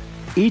Scandals.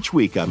 Each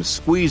week, I'm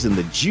squeezing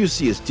the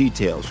juiciest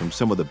details from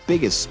some of the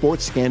biggest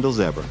sports scandals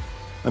ever.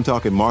 I'm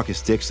talking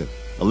Marcus Dixon,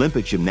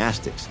 Olympic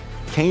gymnastics,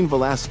 Cain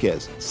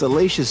Velasquez,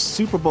 salacious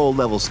Super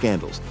Bowl-level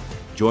scandals.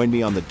 Join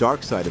me on the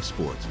dark side of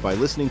sports by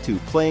listening to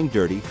Playing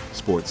Dirty: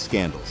 Sports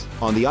Scandals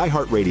on the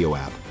iHeartRadio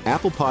app,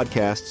 Apple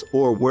Podcasts,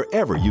 or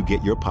wherever you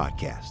get your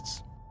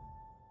podcasts.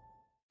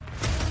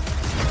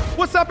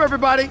 What's up,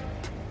 everybody?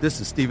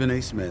 This is Stephen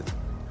A. Smith.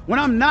 When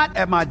I'm not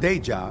at my day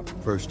job,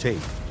 First Take,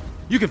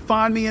 you can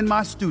find me in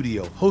my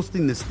studio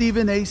hosting the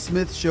Stephen A.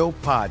 Smith Show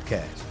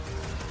podcast.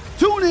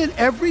 Tune in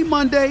every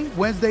Monday,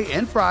 Wednesday,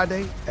 and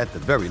Friday, at the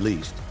very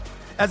least,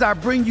 as I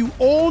bring you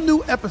all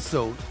new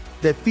episodes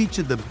that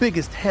feature the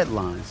biggest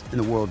headlines in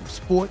the world of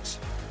sports,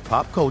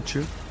 pop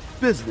culture,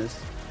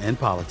 business, and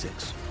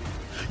politics.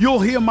 You'll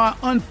hear my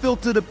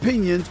unfiltered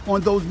opinions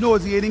on those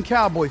nauseating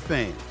Cowboy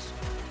fans,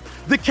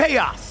 the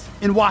chaos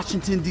in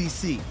Washington,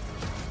 D.C.,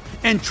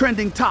 and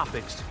trending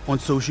topics on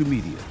social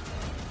media,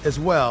 as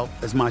well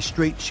as my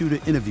straight-shooter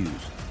interviews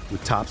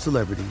with top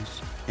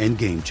celebrities and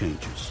game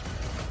changers.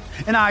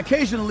 And I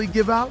occasionally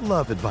give out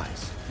love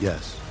advice.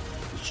 Yes,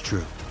 it's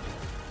true.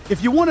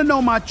 If you want to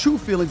know my true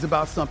feelings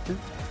about something,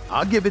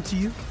 I'll give it to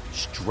you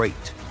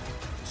straight.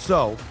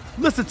 So,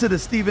 listen to the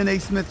Stephen A.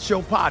 Smith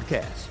Show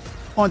podcast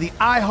on the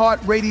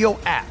iHeartRadio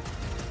app,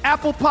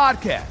 Apple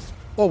Podcasts,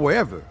 or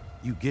wherever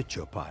you get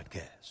your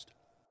podcast.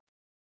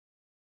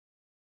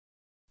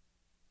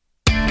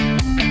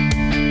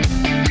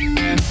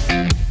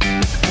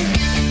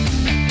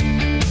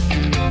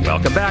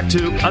 Welcome back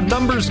to A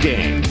Numbers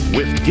Game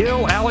with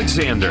Gil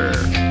Alexander.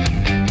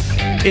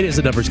 It is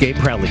A Numbers Game,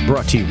 proudly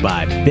brought to you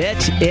by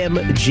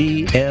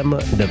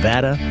BetMGM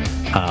Nevada.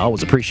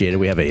 Always appreciate it.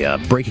 We have a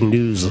breaking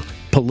news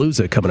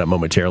palooza coming up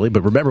momentarily.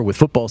 But remember, with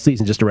football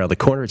season just around the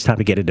corner, it's time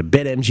to get into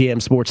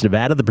BetMGM Sports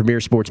Nevada, the premier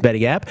sports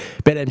betting app.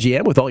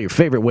 BetMGM with all your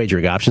favorite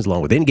wagering options,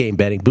 along with in-game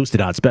betting,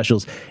 boosted odds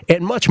specials,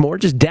 and much more.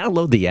 Just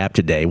download the app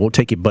today. It won't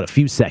take you but a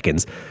few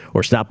seconds.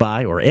 Or stop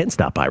by any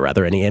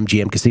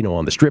MGM casino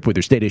on the Strip with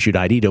your state-issued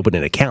ID to open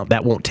an account.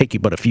 That won't take you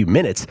but a few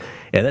minutes.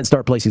 And then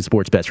start placing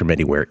sports bets from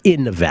anywhere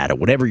in Nevada.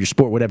 Whatever your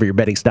sport, whatever your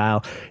betting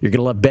style, you're going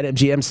to love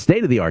BetMGM's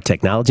state-of-the-art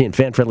technology and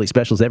fan-friendly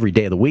specials every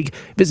day of the week.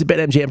 Visit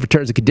BetMGM for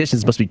terms and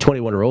conditions. Must be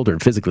 21 or older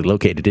and physically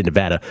located in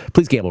Nevada.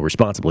 Please gamble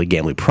responsibly.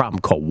 Gambling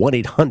problem? Call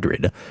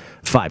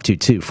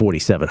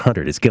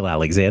 1-800-522-4700. It's Gil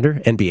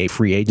Alexander. NBA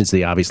free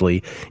agency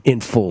obviously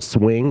in full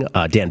swing.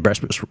 Dan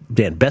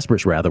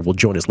Besbris will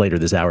join us later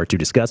this hour to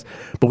discuss.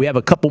 But we have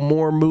a couple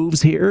more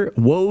moves here.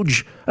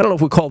 Woj, I don't know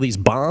if we call these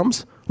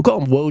bombs. We'll call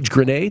them Woj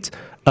grenades.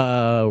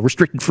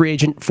 Restricted free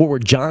agent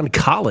forward John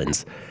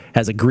Collins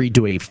has agreed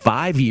to a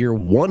 5-year,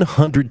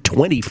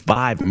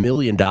 $125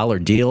 million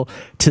deal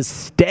to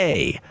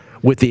stay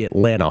with the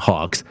Atlanta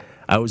Hawks.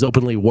 I was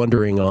openly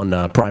wondering on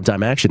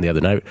Primetime Action the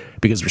other night,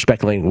 because we're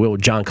speculating, will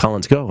John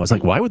Collins go? I was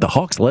like, why would the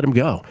Hawks let him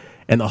go?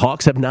 And the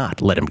Hawks have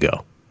not let him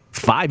go.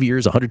 5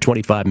 years,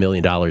 $125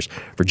 million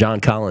for John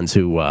Collins,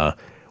 who was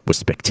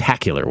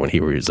spectacular when he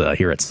was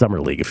here at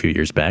Summer League a few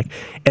years back.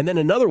 And then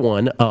another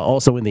one,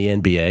 also in the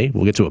NBA.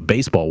 We'll get to a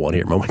baseball one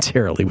here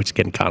momentarily, which is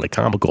getting kind of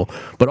comical,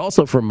 but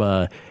also from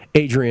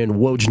Adrian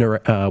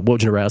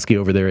Wojnarowski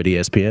over there at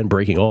ESPN,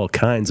 breaking all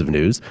kinds of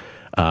news.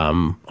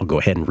 I'll go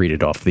ahead and read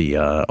it off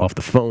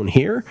the phone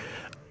here.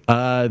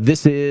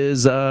 This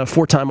is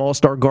four-time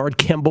All-Star guard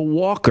Kemba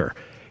Walker.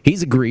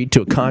 He's agreed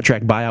to a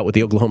contract buyout with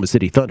the Oklahoma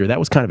City Thunder. That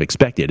was kind of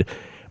expected.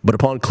 But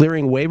upon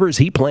clearing waivers,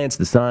 he plans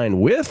to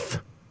sign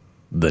with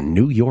the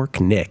New York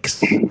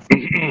Knicks.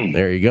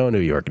 There you go, New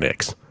York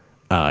Knicks.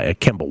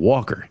 Kemba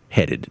Walker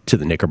headed to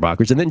the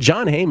Knickerbockers. And then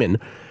John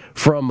Heyman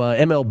from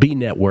MLB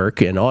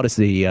Network and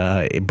Odyssey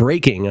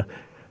breaking,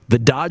 the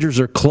Dodgers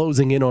are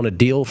closing in on a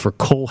deal for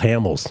Cole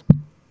Hamels.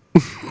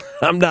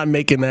 I'm not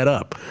making that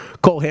up.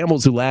 Cole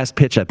Hamels, who last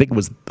pitched, I think it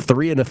was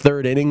 3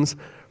 1/3 innings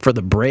for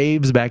the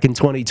Braves back in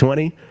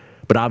 2020,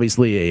 but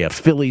obviously a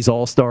Phillies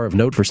all-star of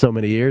note for so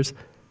many years.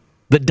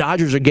 The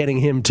Dodgers are getting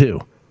him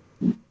too.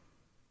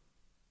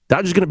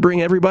 Dodgers going to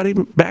bring everybody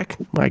back?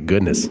 My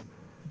goodness.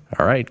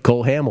 All right,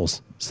 Cole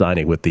Hamels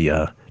signing with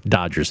the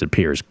Dodgers, it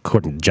appears,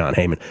 according to John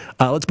Heyman.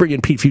 Let's bring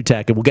in Pete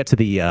Fiutak, and we'll get to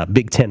the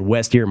Big Ten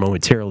West here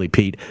momentarily,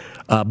 Pete.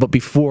 But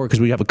before, because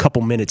we have a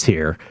couple minutes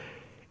here,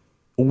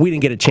 we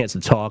didn't get a chance to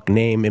talk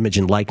name, image,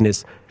 and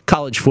likeness.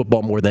 College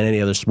football, more than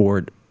any other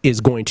sport, is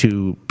going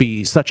to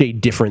be such a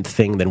different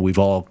thing than we've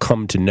all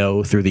come to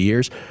know through the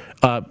years.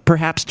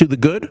 Perhaps to the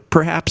good,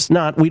 perhaps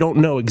not. We don't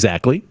know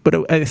exactly,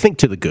 but I think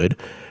to the good.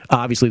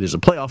 Obviously, there's a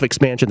playoff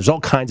expansion. There's all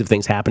kinds of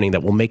things happening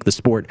that will make the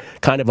sport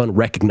kind of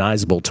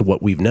unrecognizable to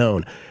what we've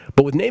known.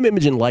 But with name,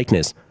 image, and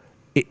likeness,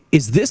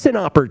 is this an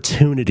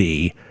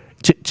opportunity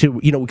to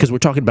because we're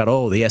talking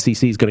about, the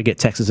SEC is going to get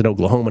Texas and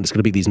Oklahoma, and it's going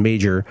to be these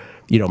major,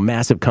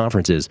 massive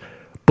conferences.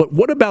 But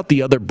what about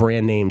the other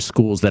brand name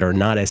schools that are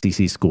not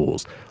SEC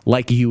schools,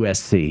 like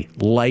USC,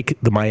 like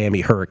the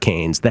Miami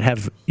Hurricanes, that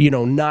have,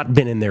 not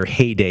been in their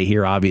heyday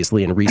here,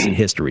 obviously, in recent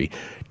history?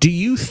 Do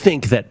you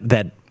think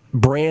that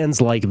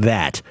brands like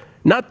that,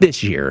 not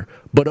this year,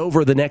 but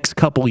over the next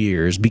couple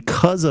years,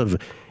 because of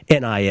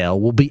NIL,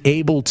 will be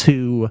able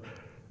to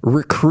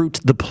recruit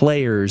the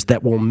players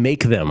that will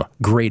make them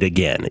great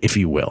again, if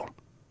you will?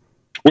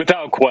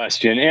 Without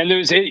question. And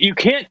you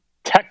can't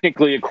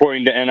technically,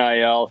 according to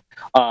NIL,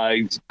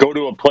 go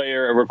to a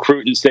player, a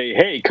recruit, and say,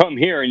 hey, come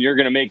here, and you're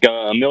going to make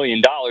 $1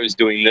 million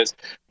doing this.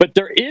 But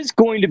there is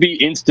going to be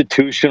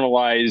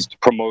institutionalized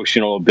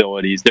promotional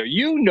abilities there.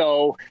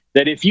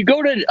 That if you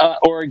go to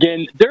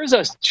Oregon, there's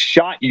a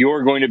shot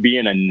you're going to be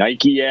in a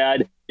Nike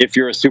ad if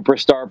you're a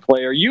superstar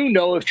player.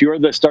 If you're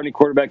the starting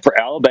quarterback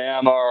for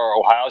Alabama or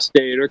Ohio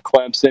State or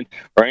Clemson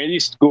or any of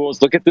these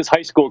schools, look at this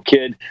high school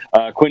kid,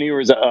 Quinn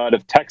Ewers out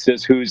of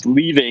Texas, who's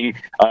leaving,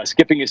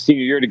 skipping his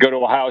senior year to go to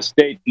Ohio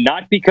State,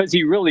 not because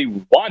he really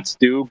wants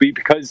to, but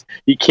because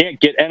he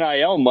can't get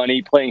NIL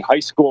money playing high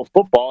school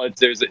football.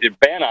 There's a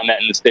ban on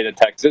that in the state of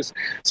Texas.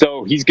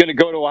 So he's going to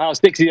go to Ohio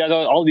State because he has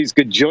all these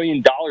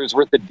gajillion dollars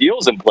worth of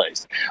deals in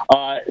place.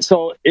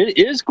 So it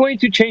is going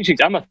to change things.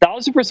 I'm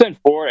 1,000%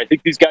 for it. I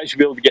think these guys should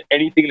be able to get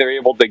anything they're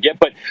able to get.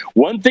 But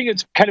one thing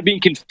that's kind of being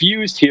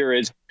confused here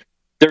is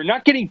they're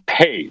not getting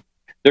paid.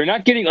 They're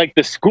not getting,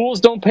 the schools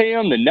don't pay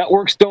them, the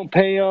networks don't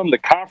pay them, the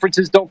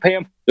conferences don't pay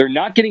them. They're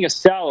not getting a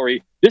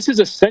salary. This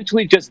is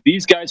essentially just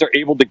these guys are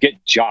able to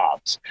get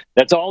jobs.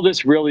 That's all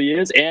this really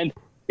is. And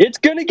it's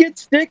going to get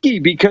sticky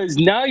because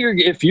now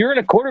if you're in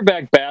a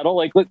quarterback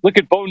battle, look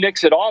at Bo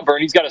Nix at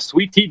Auburn. He's got a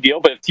sweet tea deal,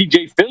 but if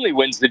TJ Finley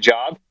wins the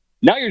job,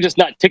 now you're just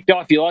not ticked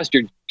off you lost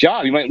your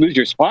job. You might lose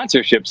your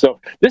sponsorship.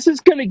 So this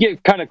is going to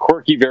get kind of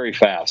quirky very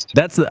fast.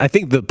 I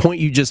think the point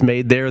you just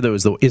made there, though,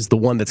 is the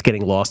one that's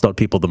getting lost on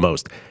people the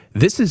most.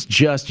 This is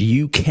just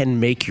you can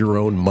make your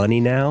own money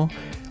now.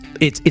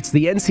 It's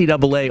the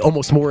NCAA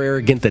almost more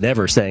arrogant than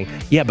ever saying,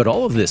 yeah, but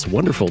all of this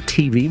wonderful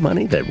TV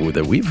money that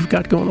we've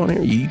got going on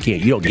here, you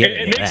don't get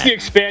it. It makes the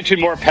expansion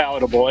more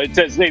palatable. It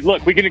says, hey,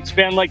 look, we can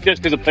expand like this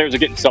because the players are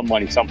getting some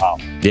money somehow.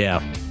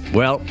 Yeah.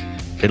 Well,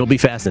 it'll be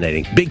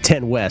fascinating. Big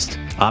Ten West,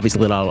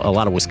 obviously a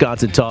lot of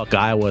Wisconsin talk,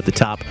 Iowa at the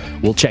top.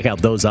 We'll check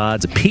out those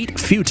odds. Pete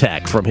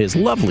Fiutak from his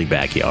lovely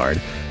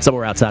backyard,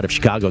 somewhere outside of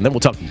Chicago. And then we'll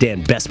talk to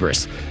Dan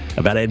Besbris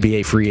about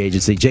NBA free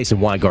agency, Jason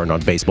Weingarten on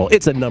baseball.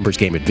 It's a numbers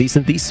game at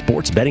VSiN, the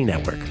Sports Betting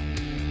Network.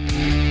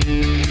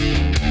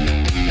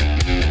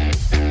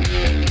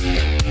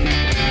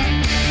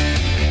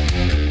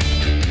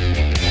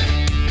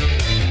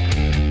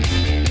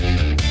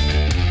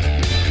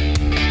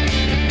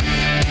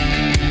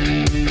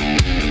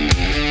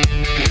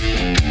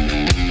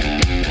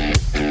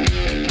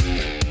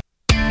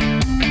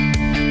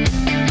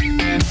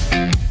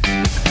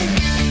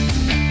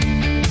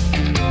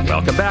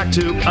 Welcome back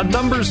to A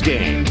Numbers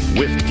Game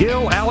with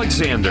Gil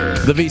Alexander.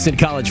 The VSiN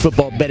College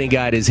Football Betting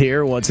Guide is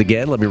here once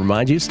again. Let me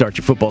remind you, start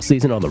your football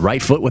season on the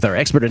right foot with our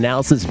expert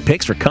analysis and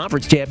picks for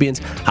conference champions,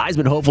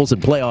 Heisman hopefuls,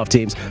 and playoff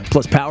teams,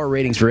 plus power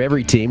ratings for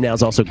every team. Now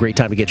is also a great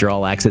time to get your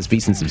all-access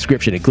VSiN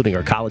subscription, including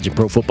our college and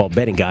pro football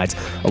betting guides,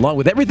 along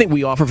with everything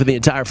we offer for the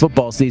entire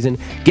football season.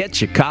 Get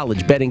your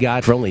college betting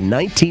guide for only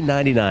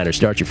 $19.99 or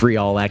start your free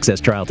all-access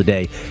trial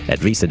today at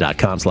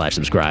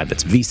VSiN.com/subscribe.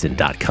 That's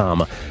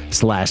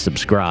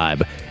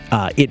VSiN.com/subscribe.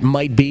 It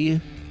might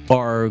be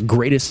our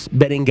greatest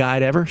betting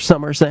guide ever,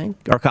 some are saying,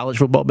 our college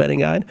football betting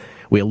guide.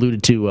 We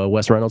alluded to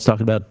Wes Reynolds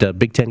talking about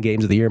Big Ten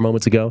games of the year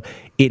moments ago.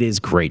 It is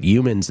great.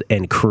 Humans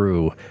and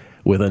crew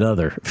with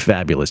another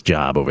fabulous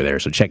job over there.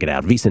 So check it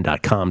out,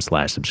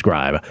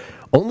 VSiN.com/subscribe.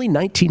 Only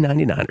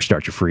 $19.99 or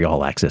start your free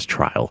all-access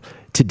trial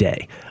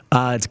today.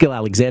 It's Gil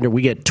Alexander.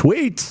 We get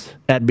tweets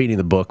at Beating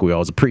the Book. We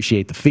always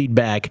appreciate the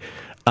feedback.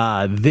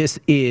 This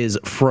is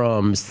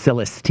from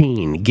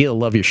Celestine. Gil,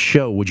 love your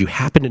show. Would you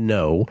happen to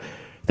know,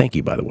 thank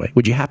you, by the way,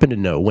 would you happen to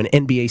know when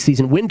NBA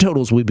season win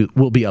totals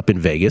will be up in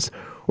Vegas,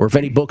 or if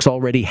any books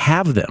already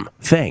have them?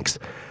 Thanks.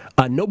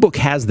 No book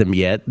has them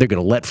yet. They're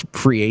going to let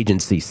free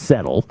agency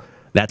settle.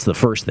 That's the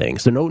first thing.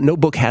 So no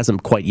book has them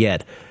quite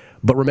yet.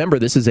 But remember,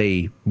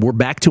 we're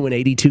back to an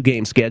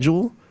 82-game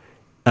schedule,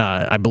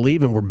 I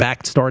believe, and we're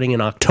back starting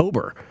in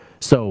October.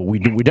 So we're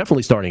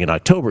definitely starting in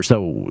October.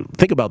 So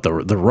think about the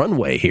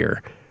runway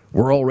here.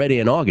 We're already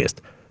in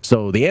August.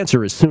 So the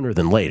answer is sooner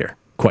than later,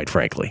 quite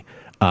frankly.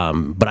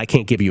 but I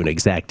can't give you an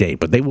exact date.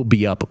 But they will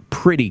be up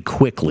pretty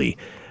quickly.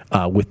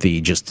 With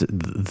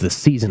the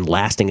season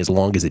lasting as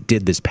long as it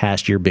did this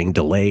past year, being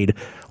delayed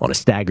on a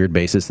staggered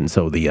basis, and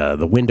so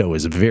the window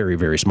is very,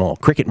 very small.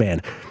 Cricket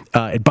Man,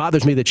 it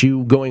bothers me that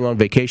you going on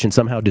vacation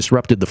somehow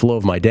disrupted the flow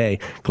of my day.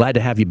 Glad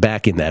to have you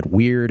back in that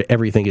weird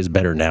everything is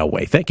better now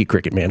way. Thank you,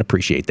 Cricket Man.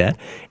 Appreciate that.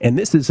 And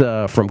this is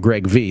from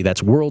Greg V.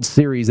 That's World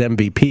Series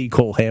MVP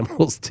Cole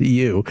Hamels to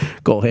you.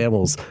 Cole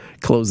Hamels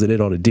closing in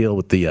on a deal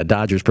with the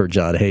Dodgers per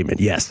John Heyman.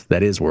 Yes,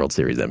 that is World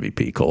Series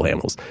MVP Cole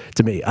Hamels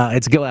to me.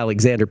 It's Gil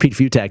Alexander. Pete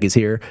Futak is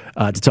here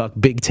to talk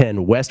Big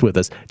Ten West with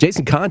us.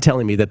 Jason Kahn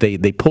telling me that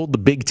they pulled the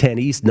Big Ten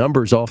East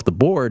numbers off the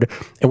board,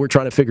 and we're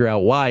trying to figure out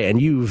why.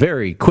 And you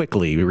very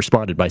quickly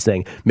responded by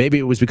saying maybe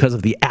it was because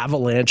of the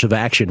avalanche of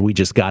action we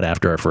just got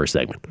after our first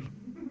segment.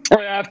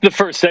 Right after the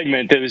first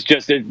segment, it was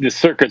just the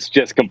circuit's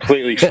just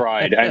completely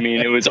fried. I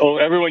mean, it was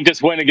everyone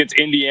just went against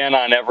Indiana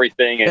on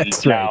everything, and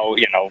That's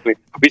right. now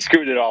we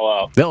screwed it all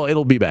up.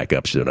 It'll be back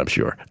up soon, I'm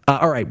sure.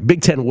 All right,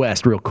 Big Ten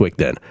West, real quick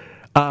then.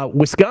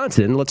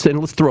 Wisconsin, let's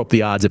throw up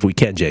the odds if we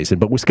can, Jason.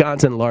 But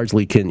Wisconsin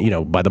largely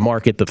can, by the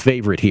market, the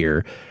favorite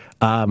here.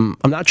 I'm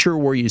not sure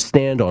where you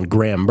stand on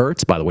Graham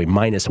Mertz, by the way,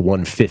 minus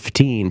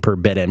 115 per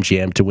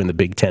BetMGM to win the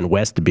Big Ten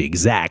West, to be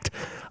exact.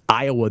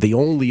 Iowa, the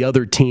only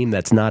other team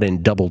that's not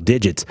in double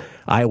digits.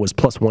 Iowa's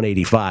plus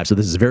 185, so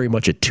this is very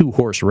much a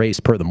two-horse race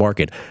per the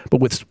market.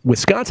 But with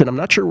Wisconsin, I'm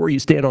not sure where you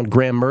stand on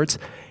Graham Mertz.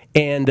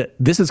 And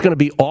this is going to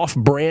be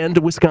off-brand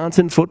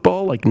Wisconsin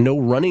football, like no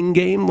running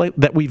game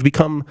that we've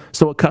become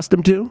so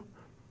accustomed to?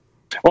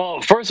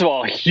 Well, first of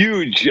all,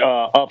 huge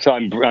ups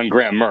on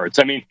Graham Mertz.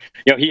 I mean,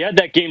 he had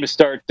that game to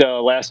start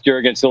last year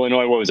against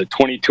Illinois. What was it,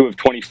 22 of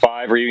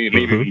 25, or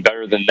maybe even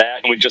better than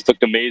that? And we just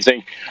looked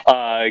amazing.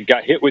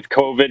 Got hit with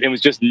COVID and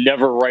was just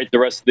never right the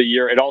rest of the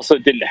year. It also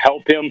didn't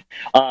help him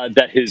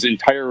that his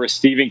entire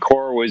receiving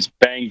core was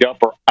banged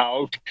up or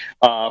out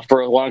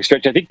for a long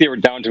stretch. I think they were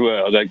down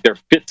to their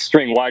fifth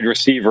string wide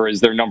receiver is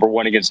their number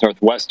one against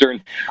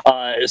Northwestern.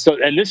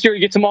 And this year he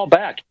gets them all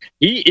back.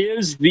 He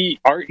is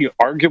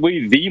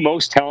arguably the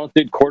most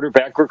talented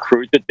quarterback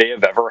recruit that they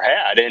have ever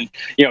had. And,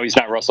 he's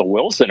not Russell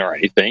Wilson or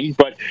anything,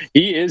 but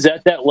he is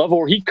at that level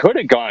where he could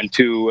have gone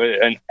to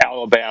an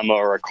Alabama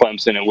or a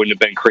Clemson. It wouldn't have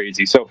been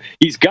crazy. So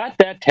he's got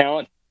that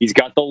talent. He's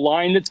got the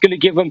line that's going to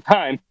give him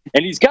time,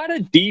 and he's got a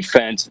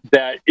defense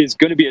that is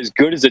going to be as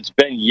good as it's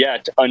been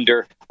yet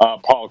under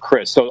Paul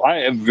Chryst. So I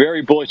am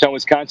very bullish on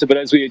Wisconsin, but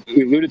as we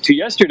alluded to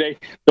yesterday,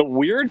 the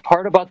weird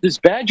part about this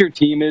Badger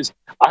team is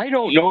I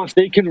don't know if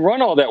they can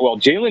run all that well.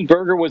 Jalen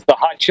Berger was the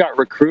hotshot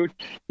recruit.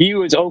 He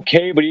was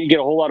okay, but he didn't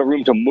get a whole lot of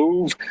room to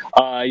move.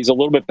 He's a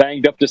little bit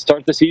banged up to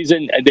start the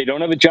season. And they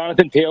don't have a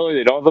Jonathan Taylor.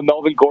 They don't have a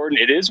Melvin Gordon.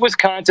 It is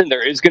Wisconsin.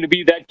 There is going to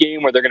be that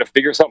game where they're going to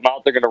figure something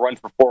out. They're going to run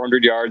for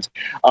 400 yards.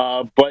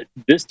 But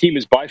this team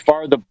is by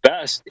far the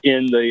best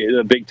in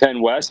the Big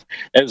Ten West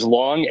as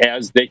long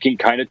as they can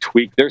kind of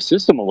tweak their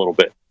system a little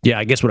bit. Yeah,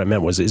 I guess what I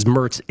meant was, is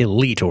Mertz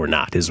elite or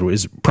not is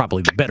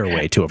probably the better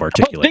way to have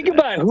articulated Think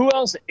about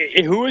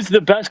it. Who is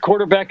the best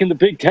quarterback in the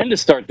Big Ten to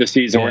start the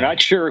season? Yeah. We're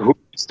not sure who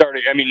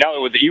started. I mean, now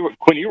with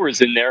Quinn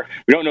Ewers in there,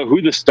 we don't know who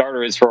the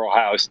starter is for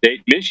Ohio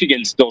State.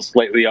 Michigan's still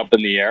slightly up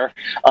in the air.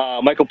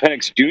 Michael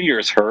Penix Jr.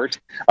 is hurt.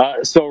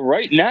 So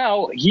right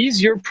now,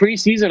 he's your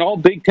preseason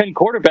all-Big Ten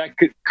quarterback,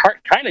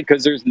 kind of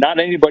because there's not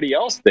anybody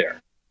else there.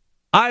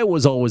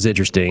 Iowa's always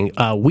interesting.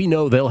 We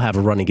know they'll have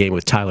a running game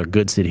with Tyler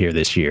Goodson here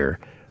this year.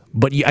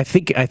 But I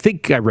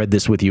think I read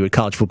this with you at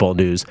College Football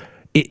News.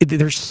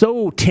 They're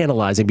so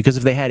tantalizing because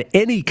if they had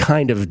any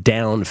kind of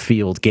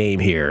downfield game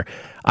here,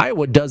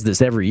 Iowa does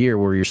this every year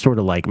where you're sort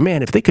of like,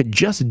 man, if they could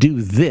just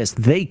do this,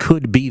 they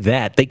could be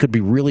that. They could be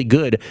really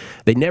good.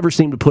 They never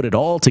seem to put it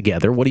all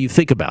together. What do you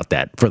think about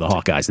that for the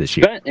Hawkeyes this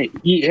year?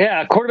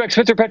 Yeah, quarterback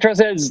Spencer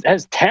Petras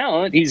has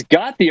talent. He's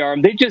got the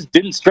arm. They just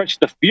didn't stretch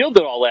the field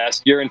at all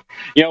last year. And,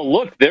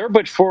 look, there,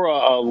 but for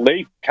a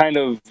late kind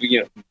of,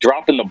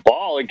 dropping the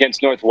ball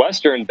against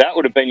Northwestern, that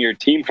would have been your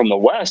team from the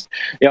West.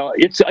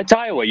 It's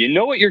Iowa. You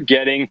know what you're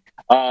getting.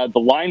 The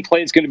line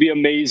play is going to be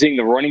amazing.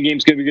 The running game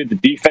is going to be good.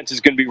 The defense is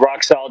going to be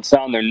rock solid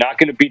sound. They're not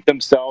going to beat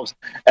themselves.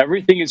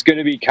 Everything is going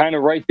to be kind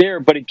of right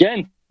there. But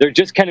again, they're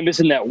just kind of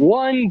missing that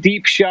one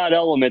deep shot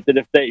element that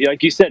if they,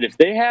 like you said, if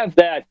they have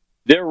that,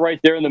 they're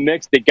right there in the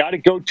mix. They got to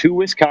go to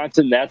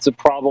Wisconsin. That's a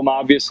problem,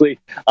 obviously.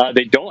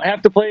 They don't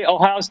have to play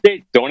Ohio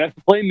State. Don't have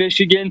to play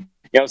Michigan.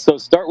 So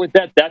start with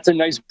that. That's a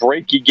nice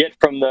break you get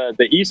from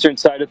the eastern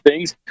side of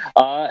things.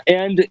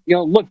 And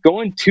look,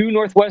 going to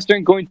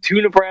Northwestern, going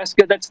to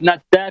Nebraska, that's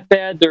not that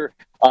bad. Their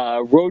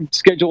road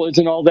schedule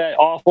isn't all that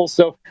awful.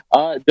 So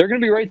they're going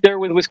to be right there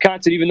with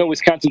Wisconsin, even though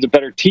Wisconsin's a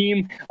better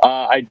team.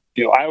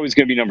 Iowa's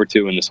going to be number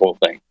 2 in this whole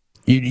thing.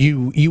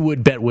 You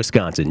would bet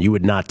Wisconsin. You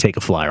would not take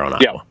a flyer on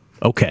Iowa. Yeah.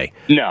 Okay.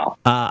 No.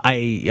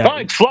 I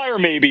like flyer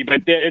maybe,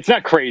 but it's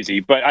not crazy.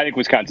 But I think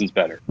Wisconsin's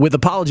better. With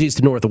apologies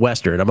to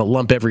Northwestern, I'm going to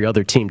lump every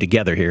other team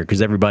together here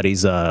because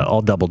everybody's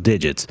all double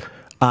digits.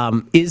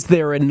 Is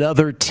there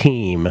another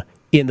team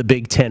in the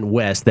Big Ten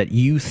West that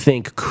you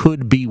think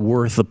could be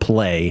worth a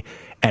play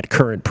at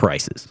current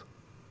prices?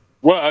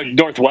 Well,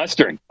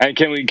 Northwestern. And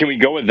can we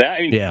go with that?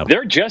 I mean,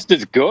 They're just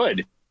as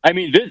good. I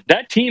mean,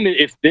 that team,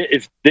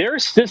 if their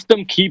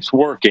system keeps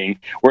working,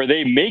 where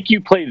they make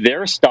you play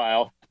their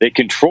style, they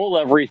control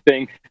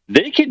everything,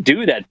 they can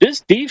do that.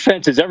 This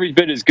defense is every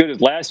bit as good as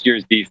last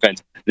year's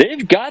defense.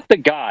 They've got the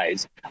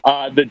guys.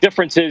 The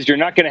difference is you're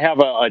not going to have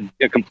a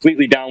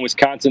completely down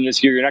Wisconsin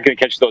this year. You're not going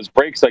to catch those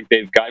breaks like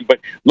they've gotten.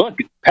 But look,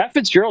 Pat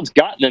Fitzgerald's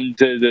gotten them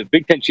to the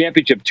Big Ten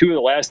Championship 2 of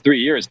the last 3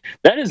 years.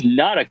 That is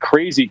not a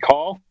crazy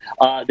call.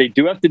 They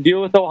do have to deal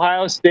with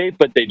Ohio State,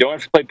 but they don't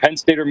have to play Penn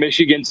State or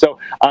Michigan. So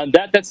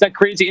that's not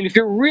crazy. And if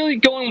you're really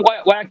going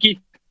wacky,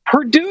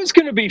 Purdue's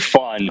going to be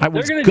fun. I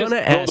was going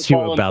to ask you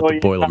about the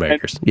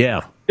Boilermakers.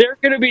 Yeah. They're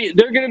going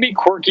to be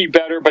quirky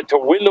better, but to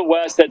win the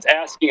West, that's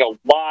asking a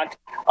lot.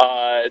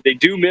 They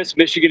do miss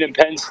Michigan and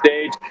Penn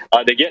State.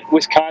 They get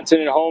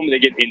Wisconsin at home. They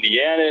get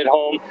Indiana at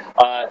home.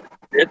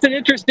 It's an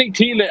interesting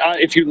team that,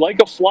 if you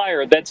like a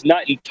flyer, that's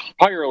not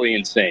entirely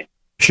insane.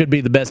 Should be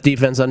the best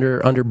defense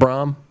under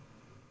Brom.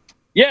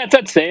 Yeah, it's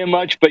not saying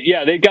much, but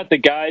yeah, they've got the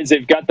guys,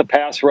 they've got the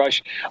pass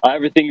rush,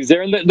 everything's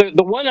there. And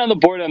the one on the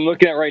board I'm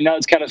looking at right now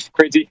is kind of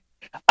crazy.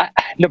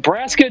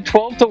 Nebraska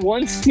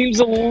 12-1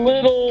 seems a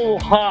little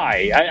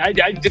high.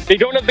 They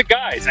don't have the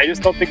guys. I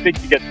just don't think they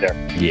can get there.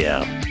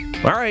 Yeah.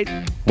 All right.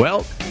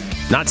 Well,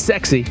 not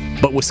sexy,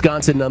 but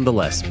Wisconsin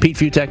nonetheless. Pete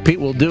Fiutak. Pete,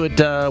 we'll do it.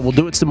 We'll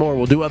do it some more.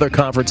 We'll do other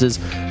conferences.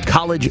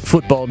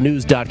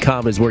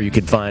 CollegeFootballNews.com is where you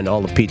can find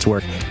all of Pete's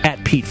work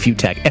at Pete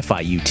Fiutak,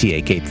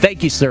 Fiutak.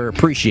 Thank you, sir.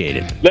 Appreciate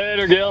it.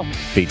 Later, Gil.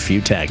 Pete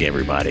Fiutak,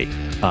 everybody.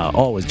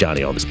 Always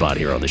Johnny on the spot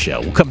here on the show.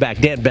 We'll come back.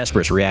 Dan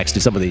Besbris reacts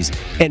to some of these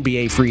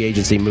NBA free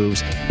agency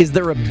moves. Is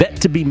there a bet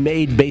to be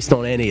made based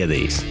on any of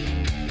these?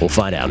 We'll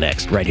find out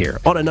next, right here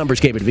on A Numbers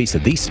Game at Visa,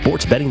 the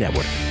Sports Betting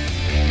Network.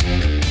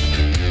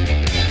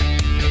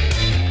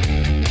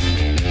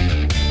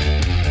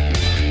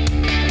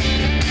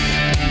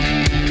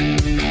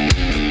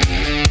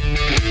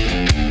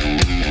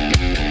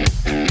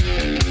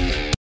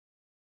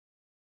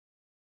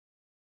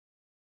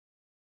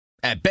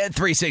 At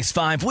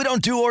Bet365, we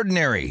don't do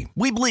ordinary.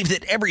 We believe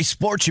that every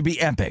sport should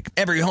be epic.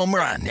 Every home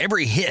run,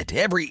 every hit,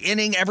 every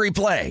inning, every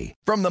play.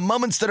 From the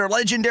moments that are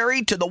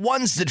legendary to the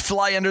ones that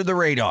fly under the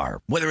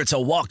radar. Whether it's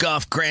a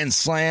walk-off grand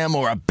slam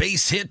or a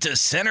base hit to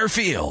center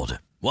field.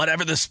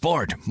 Whatever the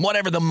sport,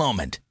 whatever the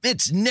moment.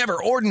 It's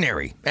never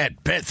ordinary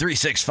at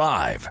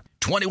Bet365.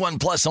 21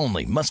 plus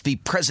only. Must be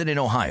present in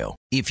Ohio.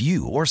 If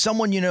you or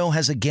someone you know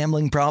has a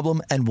gambling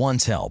problem and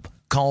wants help,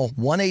 call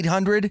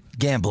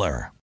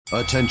 1-800-GAMBLER.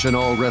 Attention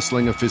all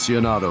wrestling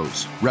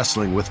aficionados.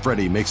 Wrestling with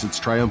Freddie makes its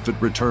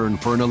triumphant return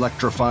for an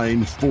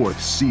electrifying 4th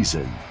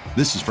season.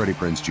 This is Freddie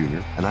Prinze Jr.,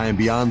 and I am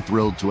beyond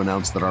thrilled to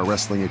announce that our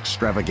wrestling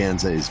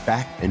extravaganza is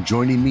back, and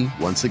joining me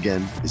once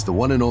again is the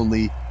one and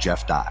only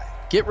Jeff Dye.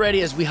 Get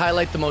ready as we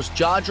highlight the most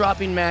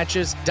jaw-dropping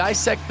matches,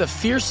 dissect the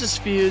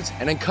fiercest feuds,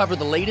 and uncover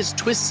the latest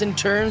twists and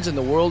turns in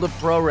the world of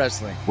pro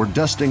wrestling. We're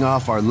dusting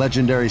off our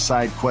legendary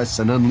side quests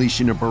and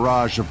unleashing a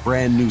barrage of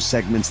brand new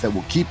segments that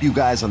will keep you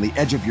guys on the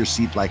edge of your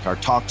seat like our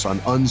talks on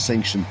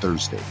Unsanctioned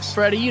Thursdays.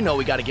 Freddie, you know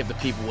we got to give the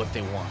people what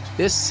they want.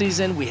 This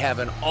season, we have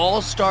an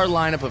all-star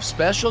lineup of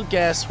special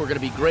guests who are going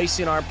to be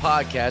gracing our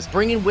podcast,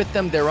 bringing with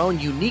them their own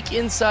unique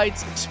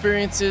insights,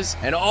 experiences,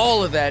 and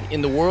all of that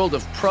in the world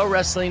of pro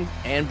wrestling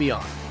and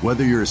beyond.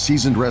 Whether you're a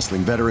seasoned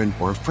wrestling veteran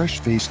or a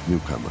fresh-faced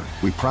newcomer,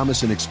 we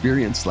promise an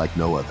experience like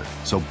no other.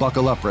 So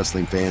buckle up,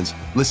 wrestling fans.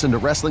 Listen to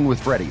Wrestling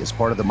with Freddie as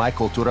part of the My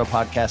Cultura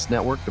Podcast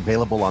Network,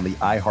 available on the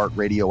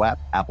iHeartRadio app,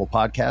 Apple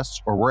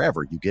Podcasts, or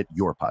wherever you get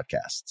your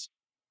podcasts.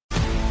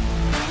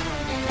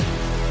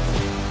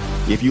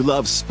 If you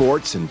love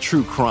sports and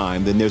true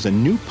crime, then there's a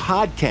new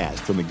podcast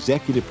from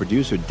executive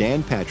producer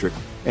Dan Patrick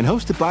and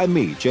hosted by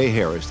me, Jay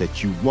Harris,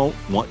 that you won't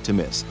want to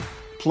miss.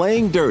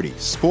 Playing Dirty: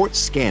 Sports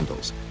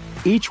Scandals.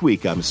 Each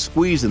week, I'm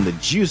squeezing the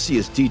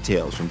juiciest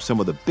details from some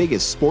of the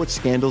biggest sports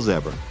scandals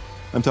ever.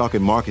 I'm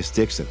talking Marcus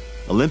Dixon,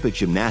 Olympic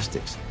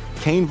gymnastics,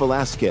 Cain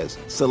Velasquez,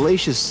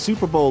 salacious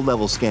Super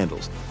Bowl-level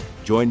scandals.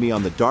 Join me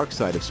on the dark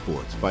side of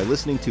sports by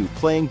listening to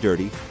Playing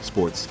Dirty: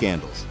 Sports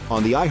Scandals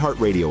on the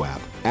iHeartRadio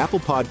app,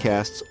 Apple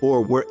Podcasts,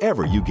 or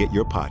wherever you get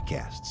your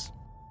podcasts.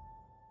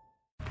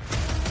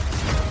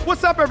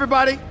 What's up,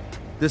 everybody?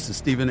 This is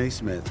Stephen A.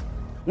 Smith.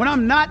 When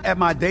I'm not at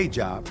my day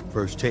job,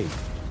 First Take,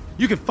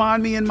 you can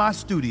find me in my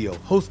studio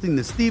hosting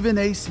the Stephen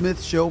A.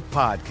 Smith Show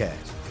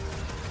podcast.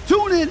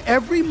 Tune in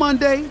every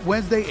Monday,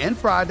 Wednesday, and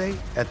Friday,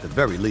 at the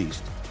very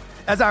least,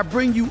 as I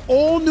bring you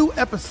all new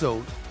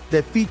episodes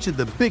that feature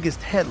the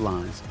biggest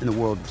headlines in the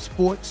world of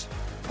sports,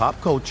 pop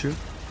culture,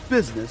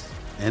 business,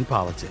 and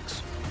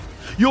politics.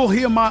 You'll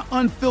hear my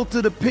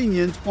unfiltered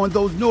opinions on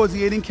those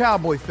nauseating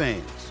Cowboy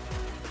fans,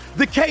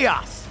 the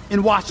chaos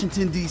in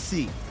Washington,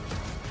 D.C.,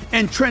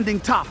 and trending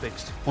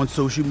topics on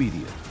social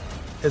media,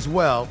 as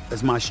well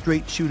as my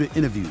straight shooter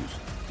interviews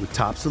with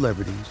top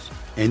celebrities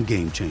and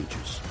game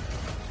changers.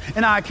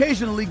 And I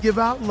occasionally give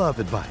out love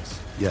advice.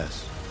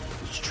 Yes,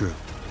 it's true.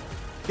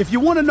 If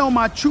you want to know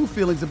my true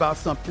feelings about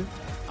something,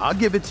 I'll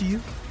give it to you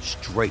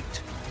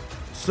straight.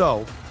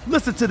 So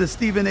listen to the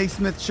Stephen A.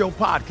 Smith Show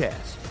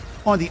podcast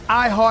on the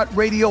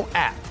iHeartRadio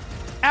app,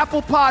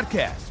 Apple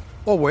Podcasts,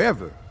 or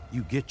wherever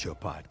you get your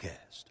podcast.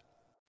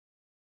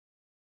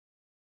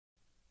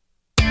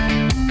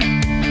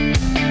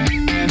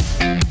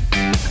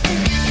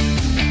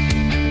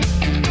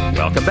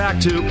 Welcome back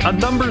to A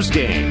Numbers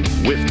Game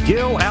with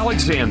Gil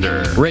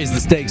Alexander. Raise the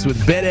stakes with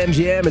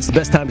BetMGM. It's the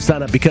best time to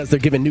sign up because they're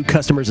giving new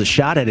customers a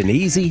shot at an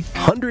easy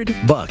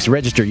 $100.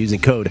 Register using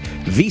code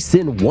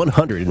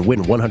VSIN100 and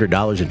win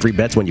 $100 in free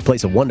bets when you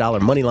place a $1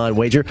 moneyline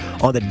wager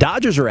on the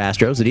Dodgers or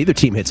Astros and either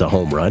team hits a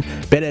home run.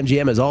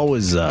 BetMGM is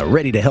always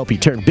ready to help you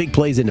turn big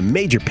plays into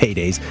major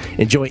paydays.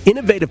 Enjoy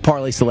innovative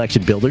parlay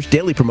selection builders,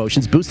 daily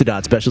promotions, boosted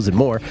odds specials, and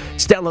more.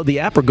 Just download the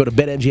app or go to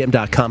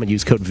BetMGM.com and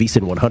use code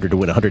VSIN100 to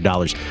win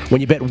 $100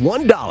 when you bet $1,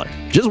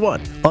 just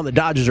one, on the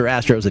Dodgers or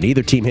Astros and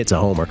either team hits a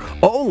homer.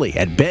 Only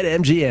at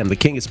BetMGM, the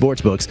king of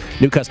sportsbooks.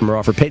 New customer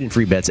offer, paid in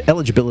free bets.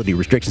 Eligibility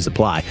restrictions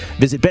apply.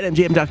 Visit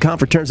BetMGM.com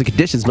for terms and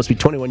conditions. Must be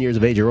 21 years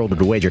of age or older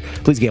to wager.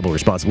 Please gamble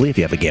responsibly. If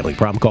you have a gambling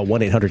problem, call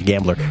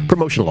 1-800-GAMBLER.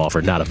 Promotional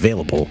offer not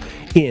available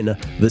in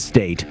the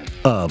state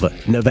of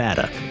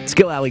Nevada.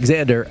 Skill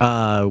Alexander,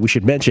 we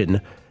should mention,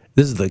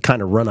 this is the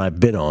kind of run I've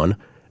been on.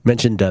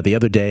 Mentioned the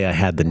other day I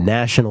had the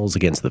Nationals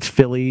against the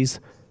Phillies.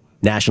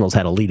 Nationals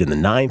had a lead in the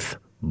ninth.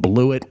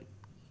 Blew it.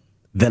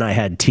 Then I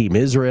had Team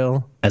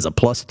Israel as a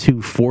plus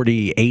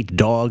 248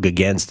 dog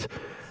against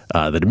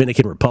the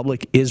Dominican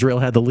Republic. Israel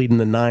had the lead in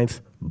the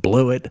ninth.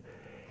 Blew it.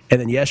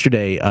 And then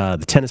yesterday,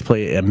 the tennis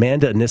player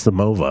Amanda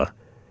Anisimova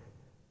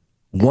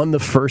won the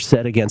first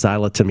set against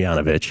Ajla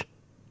Tomljanovic.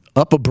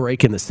 Up a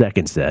break in the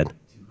second set.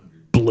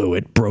 Blew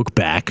it. Broke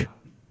back.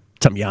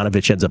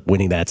 Tomljanovic ends up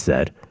winning that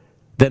set.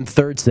 Then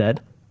third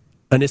set,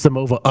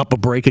 Anisimova up a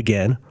break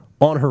again.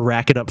 On her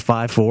racket up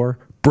 5-4.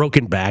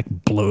 Broken back,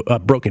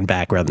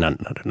 rather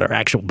not her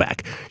actual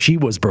back. She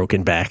was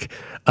broken back,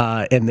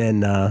 and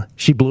then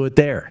she blew it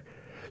there.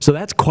 So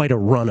that's quite a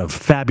run of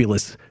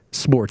fabulous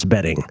sports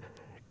betting.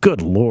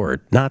 Good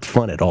Lord, not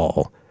fun at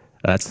all.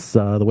 That's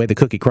the way the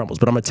cookie crumbles.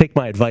 But I'm going to take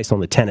my advice on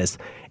the tennis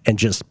and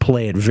just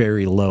play it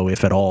very low,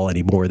 if at all,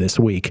 anymore this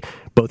week,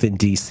 both in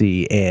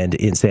D.C. and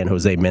in San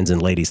Jose, men's and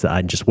ladies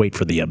side. Just wait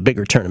for the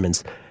bigger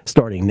tournaments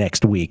starting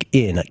next week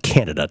in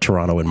Canada,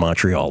 Toronto, and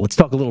Montreal. Let's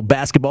talk a little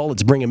basketball.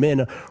 Let's bring him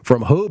in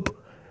from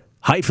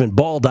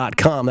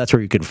hoop-ball.com. That's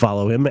where you can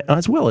follow him,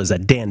 as well as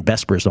at Dan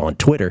Besbris on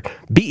Twitter,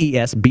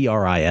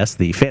 BESBRIS,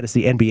 the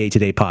Fantasy NBA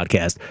Today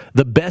podcast.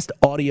 The best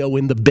audio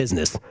in the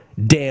business.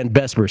 Dan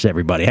Besbris,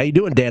 everybody. How you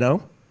doing,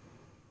 Dano?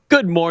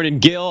 Good morning,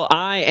 Gil.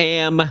 I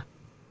am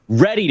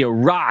ready to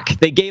rock.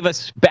 They gave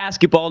us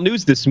basketball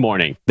news this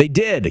morning. They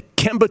did.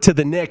 Kemba to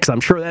the Knicks.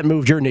 I'm sure that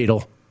moved your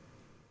needle.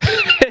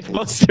 It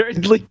most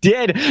certainly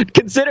did.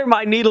 Consider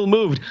my needle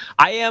moved.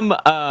 I'm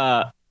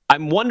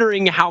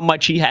wondering how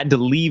much he had to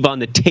leave on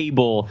the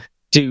table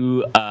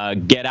to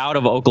get out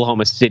of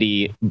Oklahoma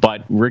City.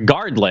 But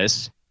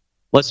regardless,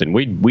 listen,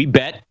 we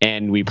bet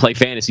and we play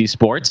fantasy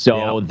sports,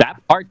 so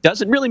that part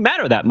doesn't really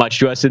matter that much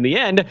to us in the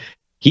end.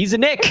 He's a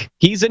Knick.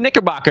 He's a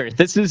Knickerbocker.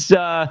 This is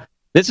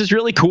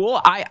really cool.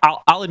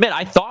 I'll admit,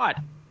 I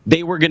thought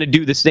they were going to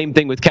do the same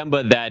thing with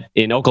Kemba that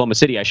in Oklahoma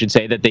City, I should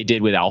say, that they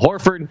did with Al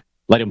Horford.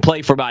 Let him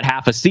play for about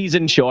half a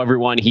season, show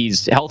everyone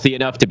he's healthy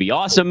enough to be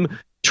awesome,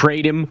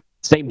 trade him.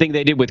 Same thing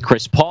they did with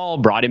Chris Paul,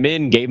 brought him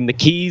in, gave him the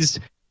keys.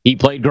 He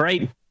played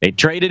great. They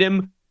traded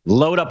him,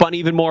 load up on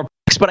even more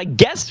picks. But I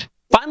guess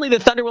finally the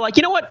Thunder were like,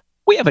 you know what?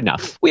 We have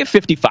enough. We have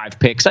 55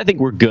 picks. I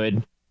think we're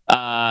good.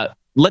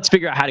 Let's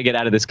figure out how to get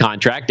out of this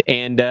contract.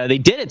 And they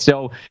did it.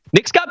 So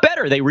Knicks got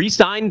better. They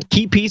re-signed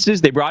key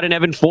pieces. They brought in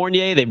Evan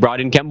Fournier. They brought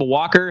in Kemba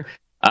Walker.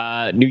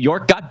 New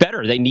York got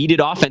better. They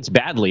needed offense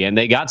badly, and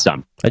they got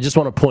some. I just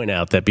want to point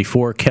out that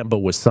before Kemba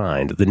was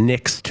signed, the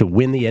Knicks to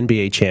win the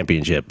NBA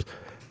championship,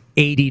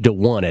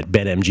 80-1 at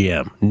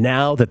BetMGM.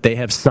 Now that they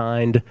have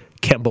signed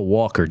Kemba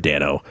Walker,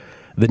 Dano,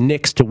 the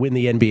Knicks to win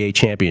the NBA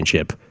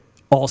championship,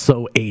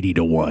 also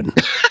 80-1.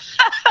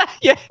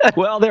 Yeah,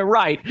 well, they're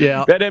right.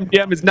 Yeah.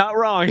 BetMGM is not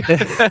wrong.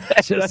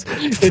 Just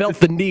felt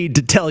the need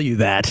to tell you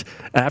that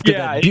after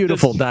that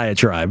beautiful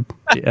diatribe.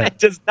 Yeah. It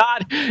does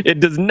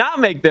not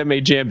make them a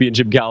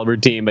championship caliber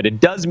team, but it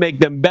does make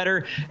them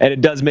better, and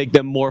it does make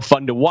them more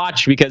fun to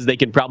watch because they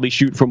can probably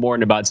shoot for more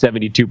than about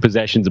 72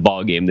 possessions a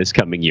ball game this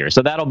coming year.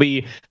 So that'll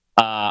be,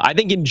 I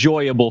think,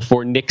 enjoyable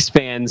for Knicks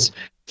fans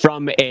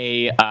from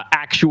a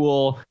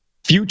actual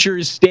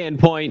futures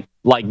standpoint.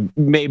 Like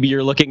maybe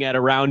you're looking at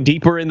a round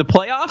deeper in the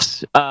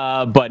playoffs,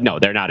 but no,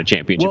 they're not a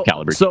championship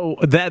caliber. So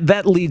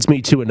that leads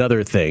me to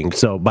another thing.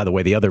 So, by the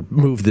way, the other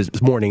move this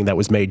morning that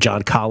was made,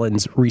 John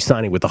Collins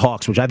re-signing with the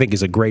Hawks, which I think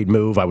is a great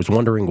move. I was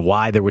wondering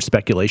why there was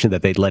speculation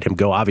that they'd let him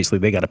go. Obviously,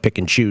 they got to pick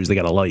and choose. They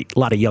got a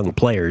lot of young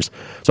players.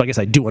 So I guess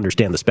I do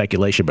understand the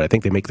speculation, but I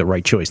think they make the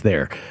right choice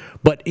there.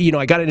 But,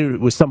 I got into it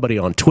with somebody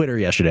on Twitter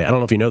yesterday. I don't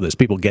know if you know this.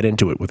 People get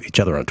into it with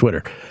each other on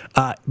Twitter.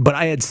 But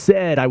I had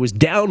said I was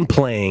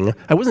downplaying.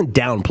 I wasn't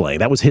downplaying.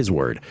 That was his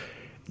word.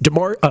 not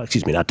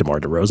DeMar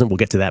DeRozan. We'll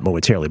get to that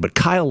momentarily. But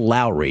Kyle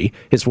Lowry,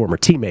 his former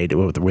teammate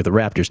with the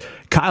Raptors,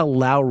 Kyle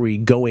Lowry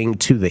going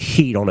to the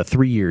Heat on a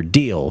 3-year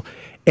deal.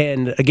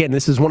 And again,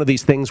 this is one of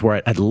these things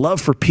where I'd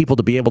love for people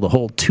to be able to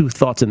hold two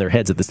thoughts in their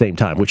heads at the same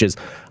time, which is,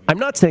 I'm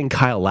not saying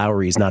Kyle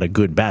Lowry is not a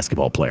good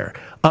basketball player.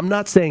 I'm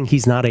not saying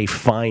he's not a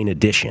fine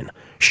addition.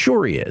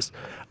 Sure he is.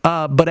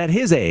 But at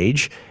his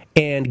age,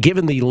 and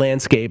given the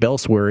landscape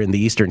elsewhere in the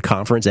Eastern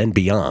Conference and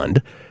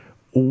beyond,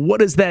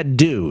 what does that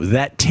do?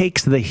 That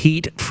takes the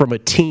Heat from a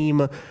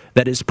team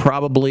that is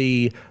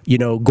probably,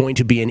 going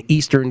to be an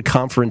Eastern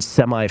Conference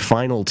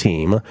semifinal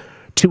team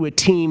to a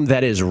team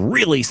that is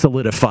really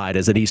solidified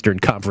as an Eastern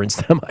Conference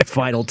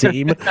semifinal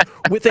team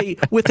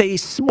with a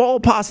small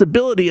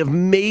possibility of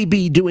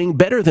maybe doing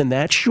better than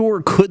that.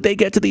 Sure, could they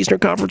get to the Eastern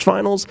Conference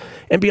Finals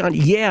and beyond?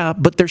 Yeah,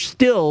 but they're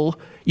still,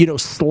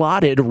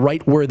 slotted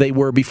right where they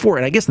were before.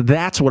 And I guess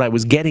that's what I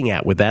was getting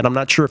at with that. I'm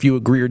not sure if you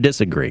agree or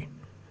disagree.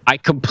 I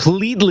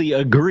completely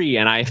agree,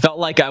 and I felt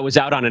like I was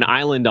out on an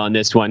island on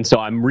this one, so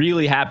I'm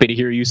really happy to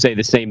hear you say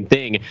the same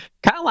thing.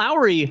 Kyle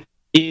Lowry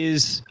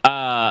is,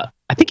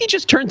 I think he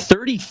just turned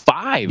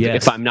 35,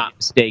 if I'm not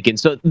mistaken.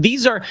 So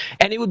these are,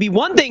 and it would be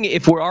one thing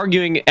if we're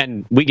arguing,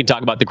 and we can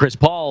talk about the Chris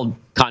Paul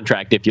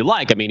contract if you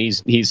like. I mean,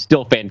 he's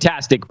still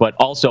fantastic, but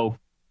also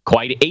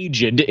quite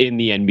aged in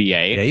the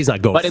NBA. Yeah, he's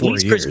not going 4 years. But at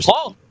least Chris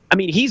Paul, I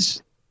mean,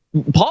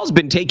 Paul's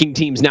been taking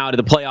teams now to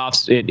the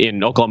playoffs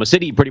in Oklahoma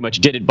City. He pretty much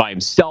did it by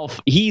himself.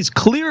 He's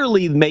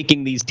clearly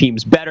making these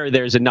teams better.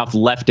 There's enough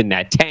left in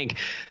that tank.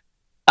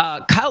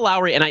 Kyle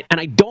Lowry, and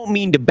I don't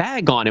mean to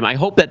bag on him. I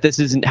hope that this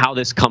isn't how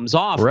this comes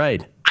off.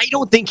 Right. I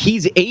don't think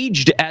he's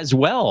aged as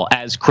well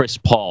as Chris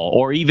Paul,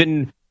 or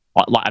even,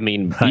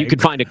 you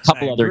could find a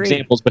couple other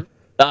examples, but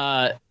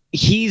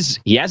he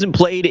hasn't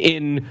played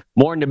in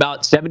more than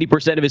about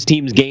 70% of his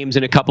team's games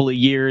in a couple of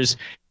years.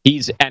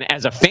 And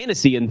as a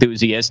fantasy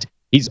enthusiast,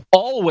 he's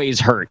always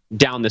hurt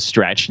down the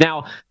stretch.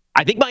 Now,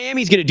 I think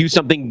Miami's going to do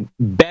something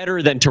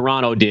better than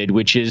Toronto did,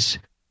 which is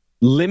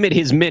limit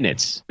his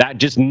minutes. That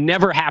just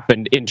never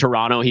happened in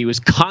Toronto. He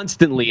was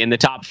constantly in the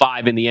top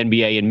 5 in the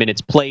NBA in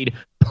minutes played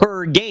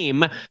per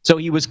game. So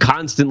he was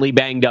constantly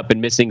banged up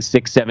and missing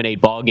 6, 7, 8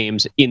 ball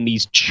games in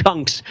these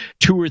chunks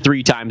 2 or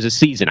 3 times a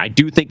season. I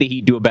do think that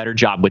he'd do a better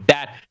job with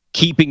that,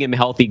 keeping him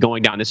healthy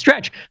going down the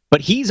stretch.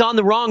 But he's on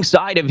the wrong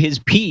side of his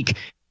peak.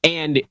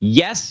 And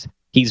yes,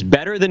 he's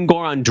better than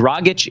Goran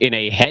Dragic in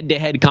a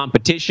head-to-head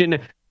competition,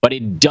 but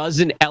it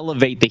doesn't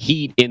elevate the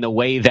Heat in the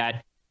way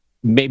that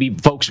maybe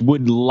folks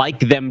would like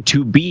them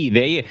to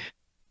be.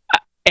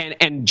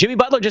 And Jimmy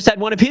Butler just had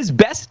one of his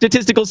best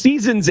statistical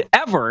seasons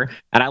ever.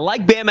 And I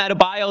like Bam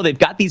Adebayo. They've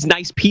got these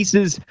nice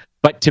pieces,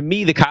 but to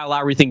me, the Kyle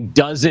Lowry thing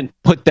doesn't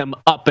put them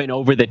up and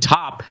over the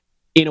top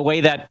in a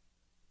way that,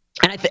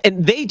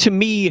 and they, to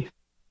me,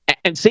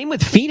 and same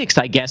with Phoenix,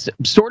 I guess,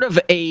 sort of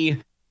a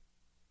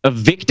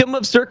victim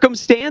of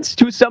circumstance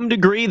to some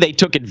degree. They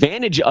took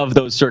advantage of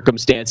those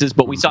circumstances,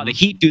 but we saw the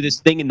Heat do this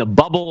thing in the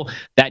bubble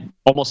that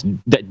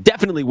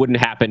definitely wouldn't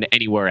happen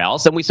anywhere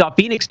else. And we saw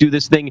Phoenix do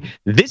this thing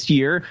this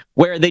year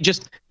where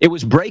it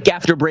was break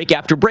after break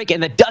after break.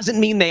 And that doesn't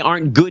mean they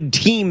aren't good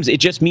teams.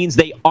 It just means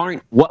they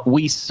aren't what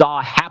we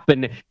saw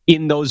happen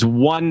in those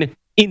one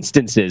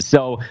instances.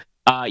 So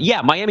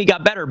Miami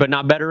got better, but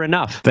not better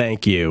enough.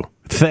 Thank you.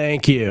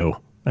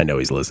 I know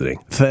he's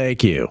listening.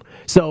 Thank you.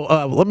 So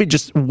let me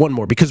just one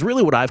more, because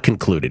really what I've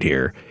concluded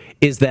here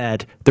is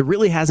that there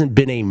really hasn't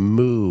been a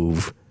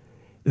move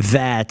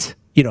that,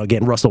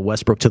 again, Russell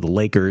Westbrook to the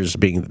Lakers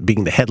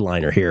being the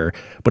headliner here,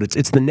 but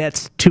it's the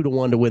Nets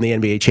 2-1 to win the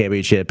NBA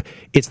championship.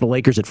 It's the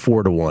Lakers at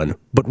 4-1.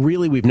 But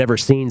really, we've never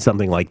seen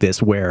something like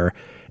this where,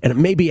 and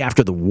maybe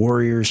after the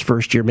Warriors'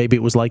 first year, maybe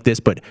it was like this,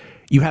 but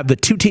you have the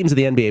 2 teams of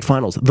the NBA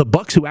Finals, the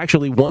Bucks, who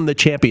actually won the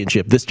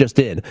championship, this just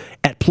in,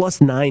 at plus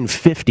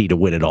 950 to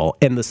win it all,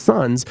 and the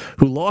Suns,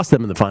 who lost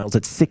them in the finals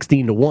at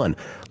 16-1.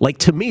 Like,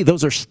 to me,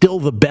 those are still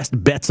the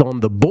best bets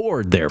on the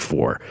board,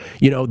 therefore.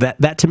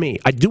 That to me.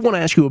 I do want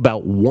to ask you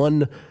about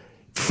one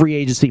free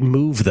agency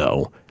move,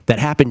 though, that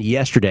happened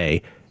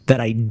yesterday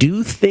that I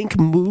do think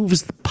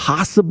moves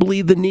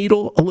possibly the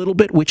needle a little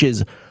bit, which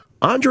is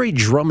Andre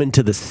Drummond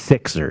to the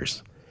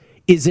Sixers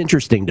is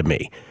interesting to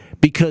me,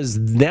 because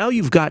now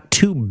you've got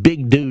 2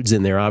 big dudes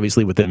in there,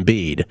 obviously, with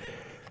Embiid,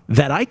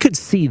 that I could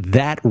see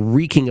that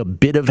wreaking a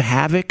bit of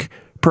havoc,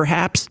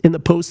 perhaps, in the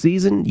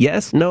postseason.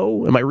 Yes?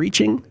 No? Am I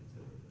reaching?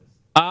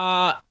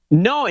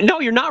 No,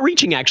 you're not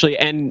reaching, actually.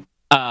 And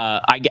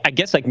I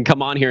guess I can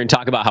come on here and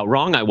talk about how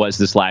wrong I was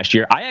this last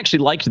year. I actually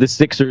liked the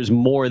Sixers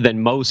more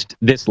than most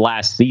this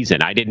last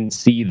season. I didn't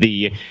see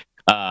the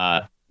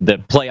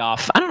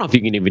playoff, I don't know if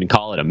you can even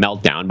call it a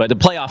meltdown, but the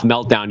playoff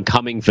meltdown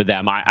coming for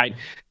them.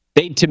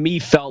 They to me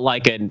felt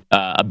like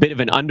a bit of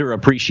an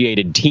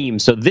underappreciated team.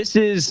 So this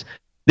is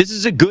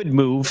a good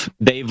move.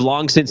 They've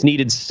long since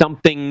needed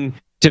something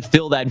to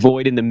fill that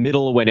void in the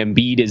middle when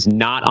Embiid is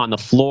not on the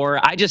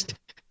floor.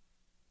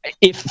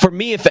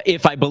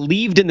 If I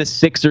believed in the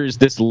Sixers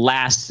this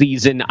last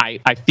season,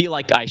 I feel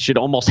like I should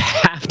almost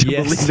have to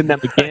believe in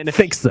them again. I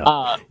think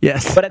so.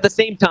 Yes. But at the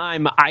same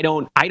time, I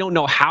don't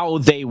know how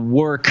they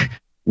work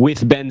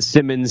with Ben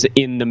Simmons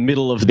in the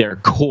middle of their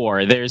core.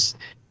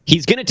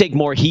 He's going to take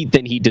more heat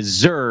than he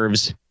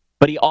deserves,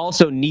 but he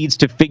also needs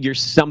to figure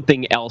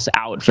something else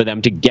out for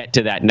them to get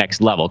to that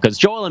next level. Because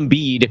Joel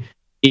Embiid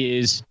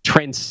is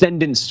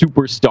transcendent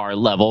superstar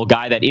level,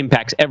 guy that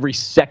impacts every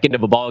second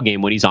of a ball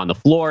game when he's on the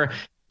floor.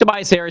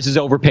 Tobias Harris is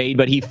overpaid,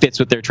 but he fits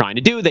what they're trying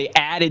to do. They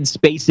added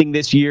spacing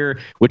this year,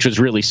 which was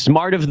really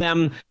smart of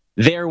them.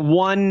 They're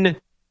one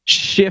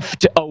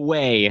shift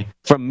away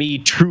from me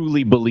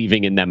truly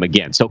believing in them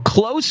again. So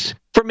close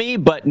for me,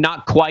 but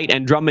not quite,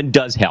 and Drummond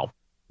does help.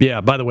 Yeah,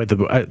 by the way,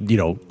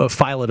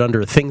 file it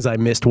under things I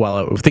missed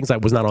things I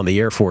was not on the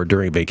air for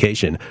during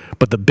vacation.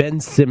 But the Ben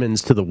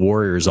Simmons to the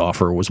Warriors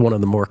offer was one of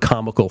the more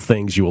comical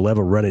things you will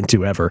ever run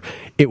into ever.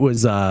 It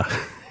was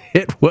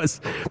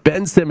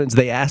Ben Simmons.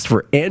 They asked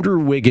for Andrew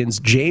Wiggins,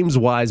 James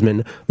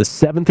Wiseman, the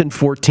 7th and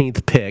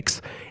 14th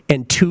picks,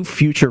 and 2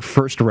 future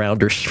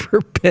first-rounders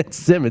for Ben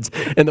Simmons.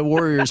 And the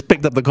Warriors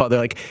picked up the call. They're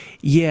like,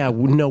 yeah,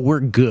 no,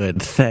 we're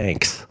good.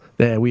 Thanks.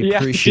 Yeah, we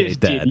appreciate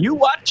that. Did you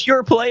watch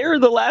your player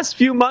the last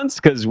few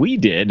months? Because we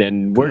did,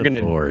 and we're going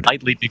to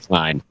lightly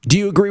decline. Do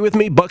you agree with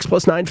me? Bucks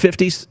plus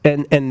 950s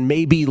and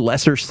maybe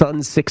lesser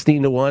Suns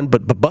 16-1,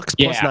 but Bucks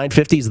plus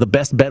 950 is the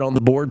best bet on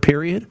the board,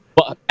 period?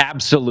 Well,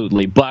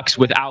 absolutely. Bucks,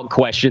 without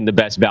question, the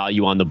best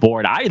value on the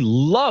board. I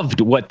loved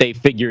what they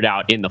figured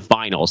out in the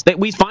finals. That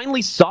we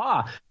finally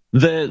saw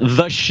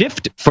the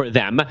shift for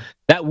them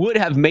that would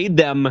have made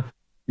them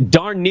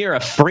darn near a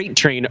freight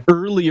train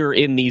earlier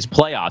in these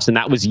playoffs, and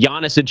that was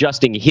Giannis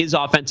adjusting his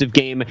offensive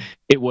game.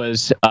 It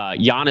was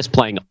Giannis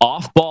playing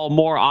off ball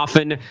more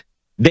often.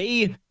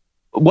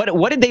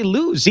 What did they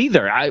lose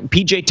either?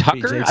 PJ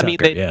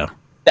Tucker?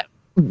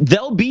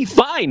 They'll be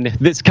fine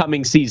this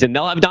coming season.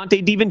 They'll have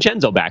Dante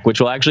DiVincenzo back,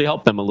 which will actually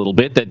help them a little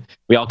bit, that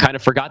we all kind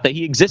of forgot that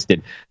he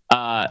existed.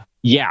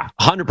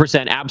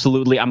 100%,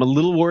 absolutely. I'm a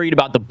little worried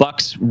about the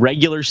Bucks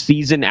regular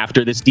season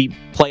after this deep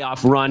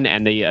playoff run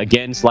and the,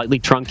 again, slightly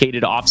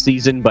truncated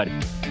offseason, but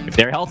if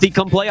they're healthy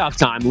come playoff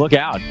time, look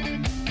out.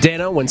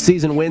 Dano, when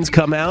season wins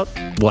come out,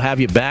 we'll have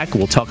you back.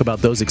 We'll talk about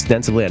those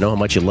extensively. I know how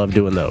much you love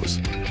doing those.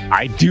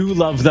 I do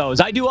love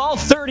those. I do all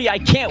 30. I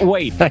can't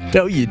wait. I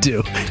know you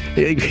do.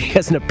 He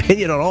has an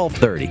opinion on all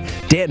 30.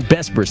 Dan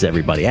Besbris,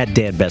 everybody, at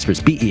Dan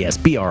Besbris,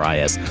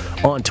 B-E-S-B-R-I-S,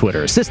 on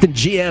Twitter. Assistant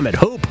GM at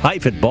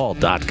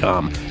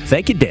hope-ball.com.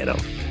 Thank you, Dano.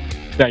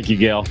 Thank you,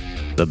 Gil.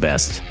 The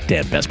best.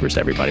 Dan Besbris,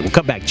 everybody. We'll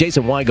come back.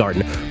 Jason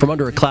Weingarten from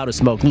Under a Cloud of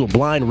Smoke. Little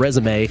blind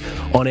resume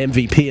on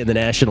MVP in the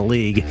National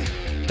League.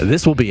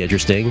 This will be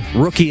interesting.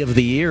 Rookie of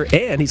the Year,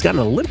 and he's got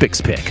an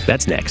Olympics pick.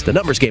 That's next. The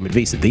Numbers Game at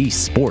VSiN, the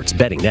Sports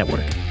Betting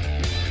Network.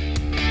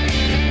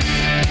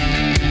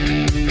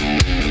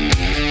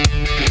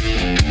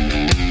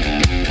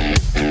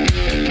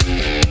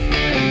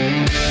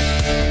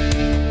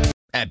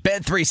 At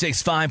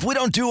Bet365, we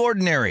don't do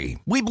ordinary.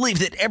 We believe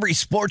that every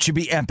sport should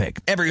be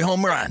epic. Every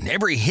home run,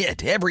 every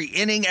hit, every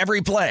inning,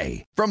 every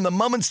play. From the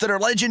moments that are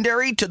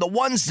legendary to the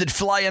ones that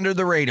fly under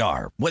the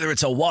radar. Whether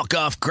it's a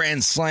walk-off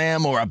grand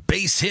slam or a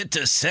base hit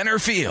to center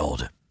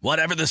field.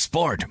 Whatever the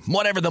sport,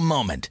 whatever the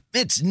moment.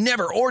 It's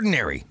never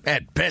ordinary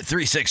at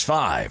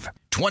Bet365.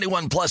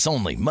 21 plus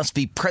only. Must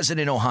be present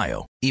in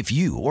Ohio. If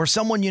you or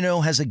someone you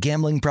know has a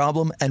gambling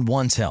problem and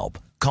wants help,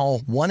 call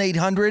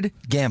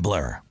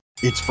 1-800-GAMBLER.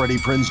 It's Freddie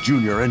Prinze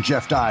Jr. and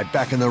Jeff Dye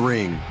back in the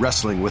ring.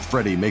 Wrestling with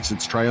Freddie makes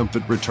its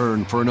triumphant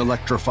return for an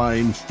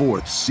electrifying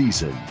 4th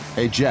season.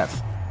 Hey,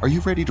 Jeff, are you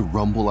ready to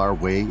rumble our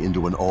way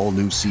into an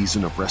all-new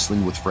season of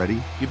Wrestling with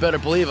Freddie? You better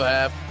believe I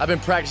have. I've been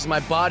practicing my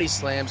body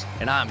slams,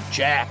 and I'm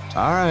jacked.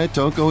 All right,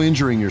 don't go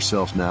injuring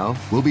yourself now.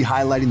 We'll be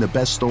highlighting the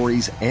best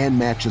stories and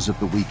matches of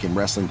the week in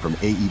wrestling from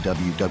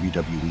AEW,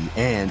 WWE,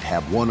 and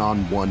have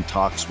one-on-one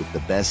talks with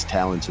the best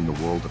talents in the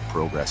world of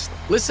pro wrestling.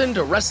 Listen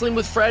to Wrestling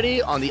with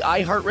Freddie on the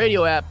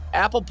iHeartRadio app,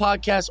 Apple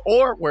Podcasts,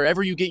 or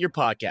wherever you get your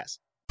podcasts.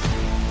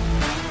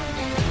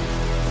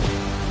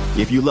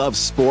 If you love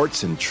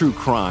sports and true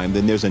crime,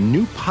 then there's a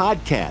new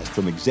podcast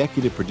from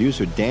executive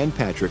producer Dan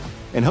Patrick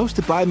and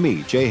hosted by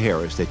me, Jay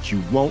Harris, that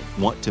you won't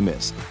want to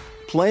miss.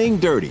 Playing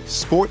Dirty: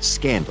 Sports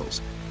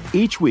Scandals.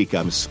 Each week,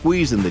 I'm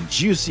squeezing the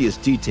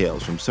juiciest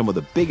details from some of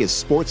the biggest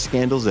sports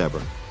scandals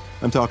ever.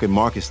 I'm talking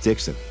Marcus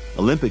Dixon,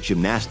 Olympic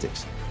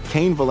gymnastics,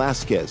 Cain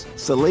Velasquez,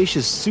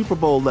 salacious Super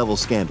Bowl-level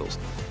scandals.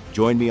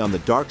 Join me on the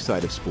dark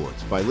side of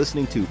sports by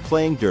listening to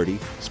Playing Dirty: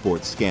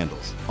 Sports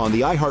Scandals on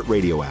the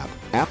iHeartRadio app,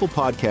 Apple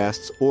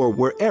Podcasts, or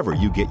wherever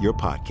you get your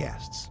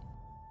podcasts.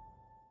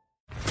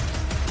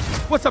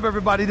 What's up,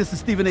 everybody? This is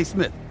Stephen A.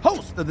 Smith,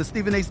 host of the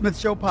Stephen A. Smith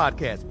Show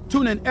podcast.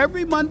 Tune in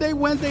every Monday,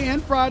 Wednesday,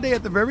 and Friday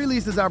at the very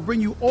least as I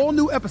bring you all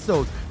new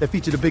episodes that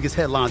feature the biggest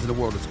headlines in the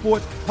world of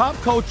sports, pop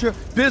culture,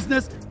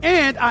 business,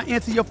 and I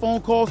answer your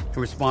phone calls and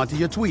respond to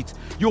your tweets.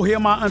 You'll hear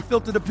my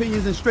unfiltered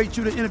opinions and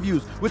straight-shooter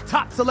interviews with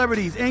top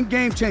celebrities and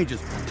game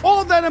changers. All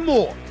of that and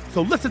more.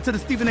 So listen to the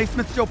Stephen A.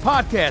 Smith Show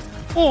podcast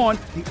on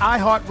the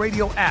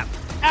iHeartRadio app,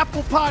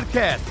 Apple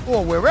Podcasts,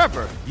 or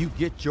wherever you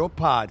get your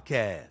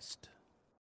podcasts.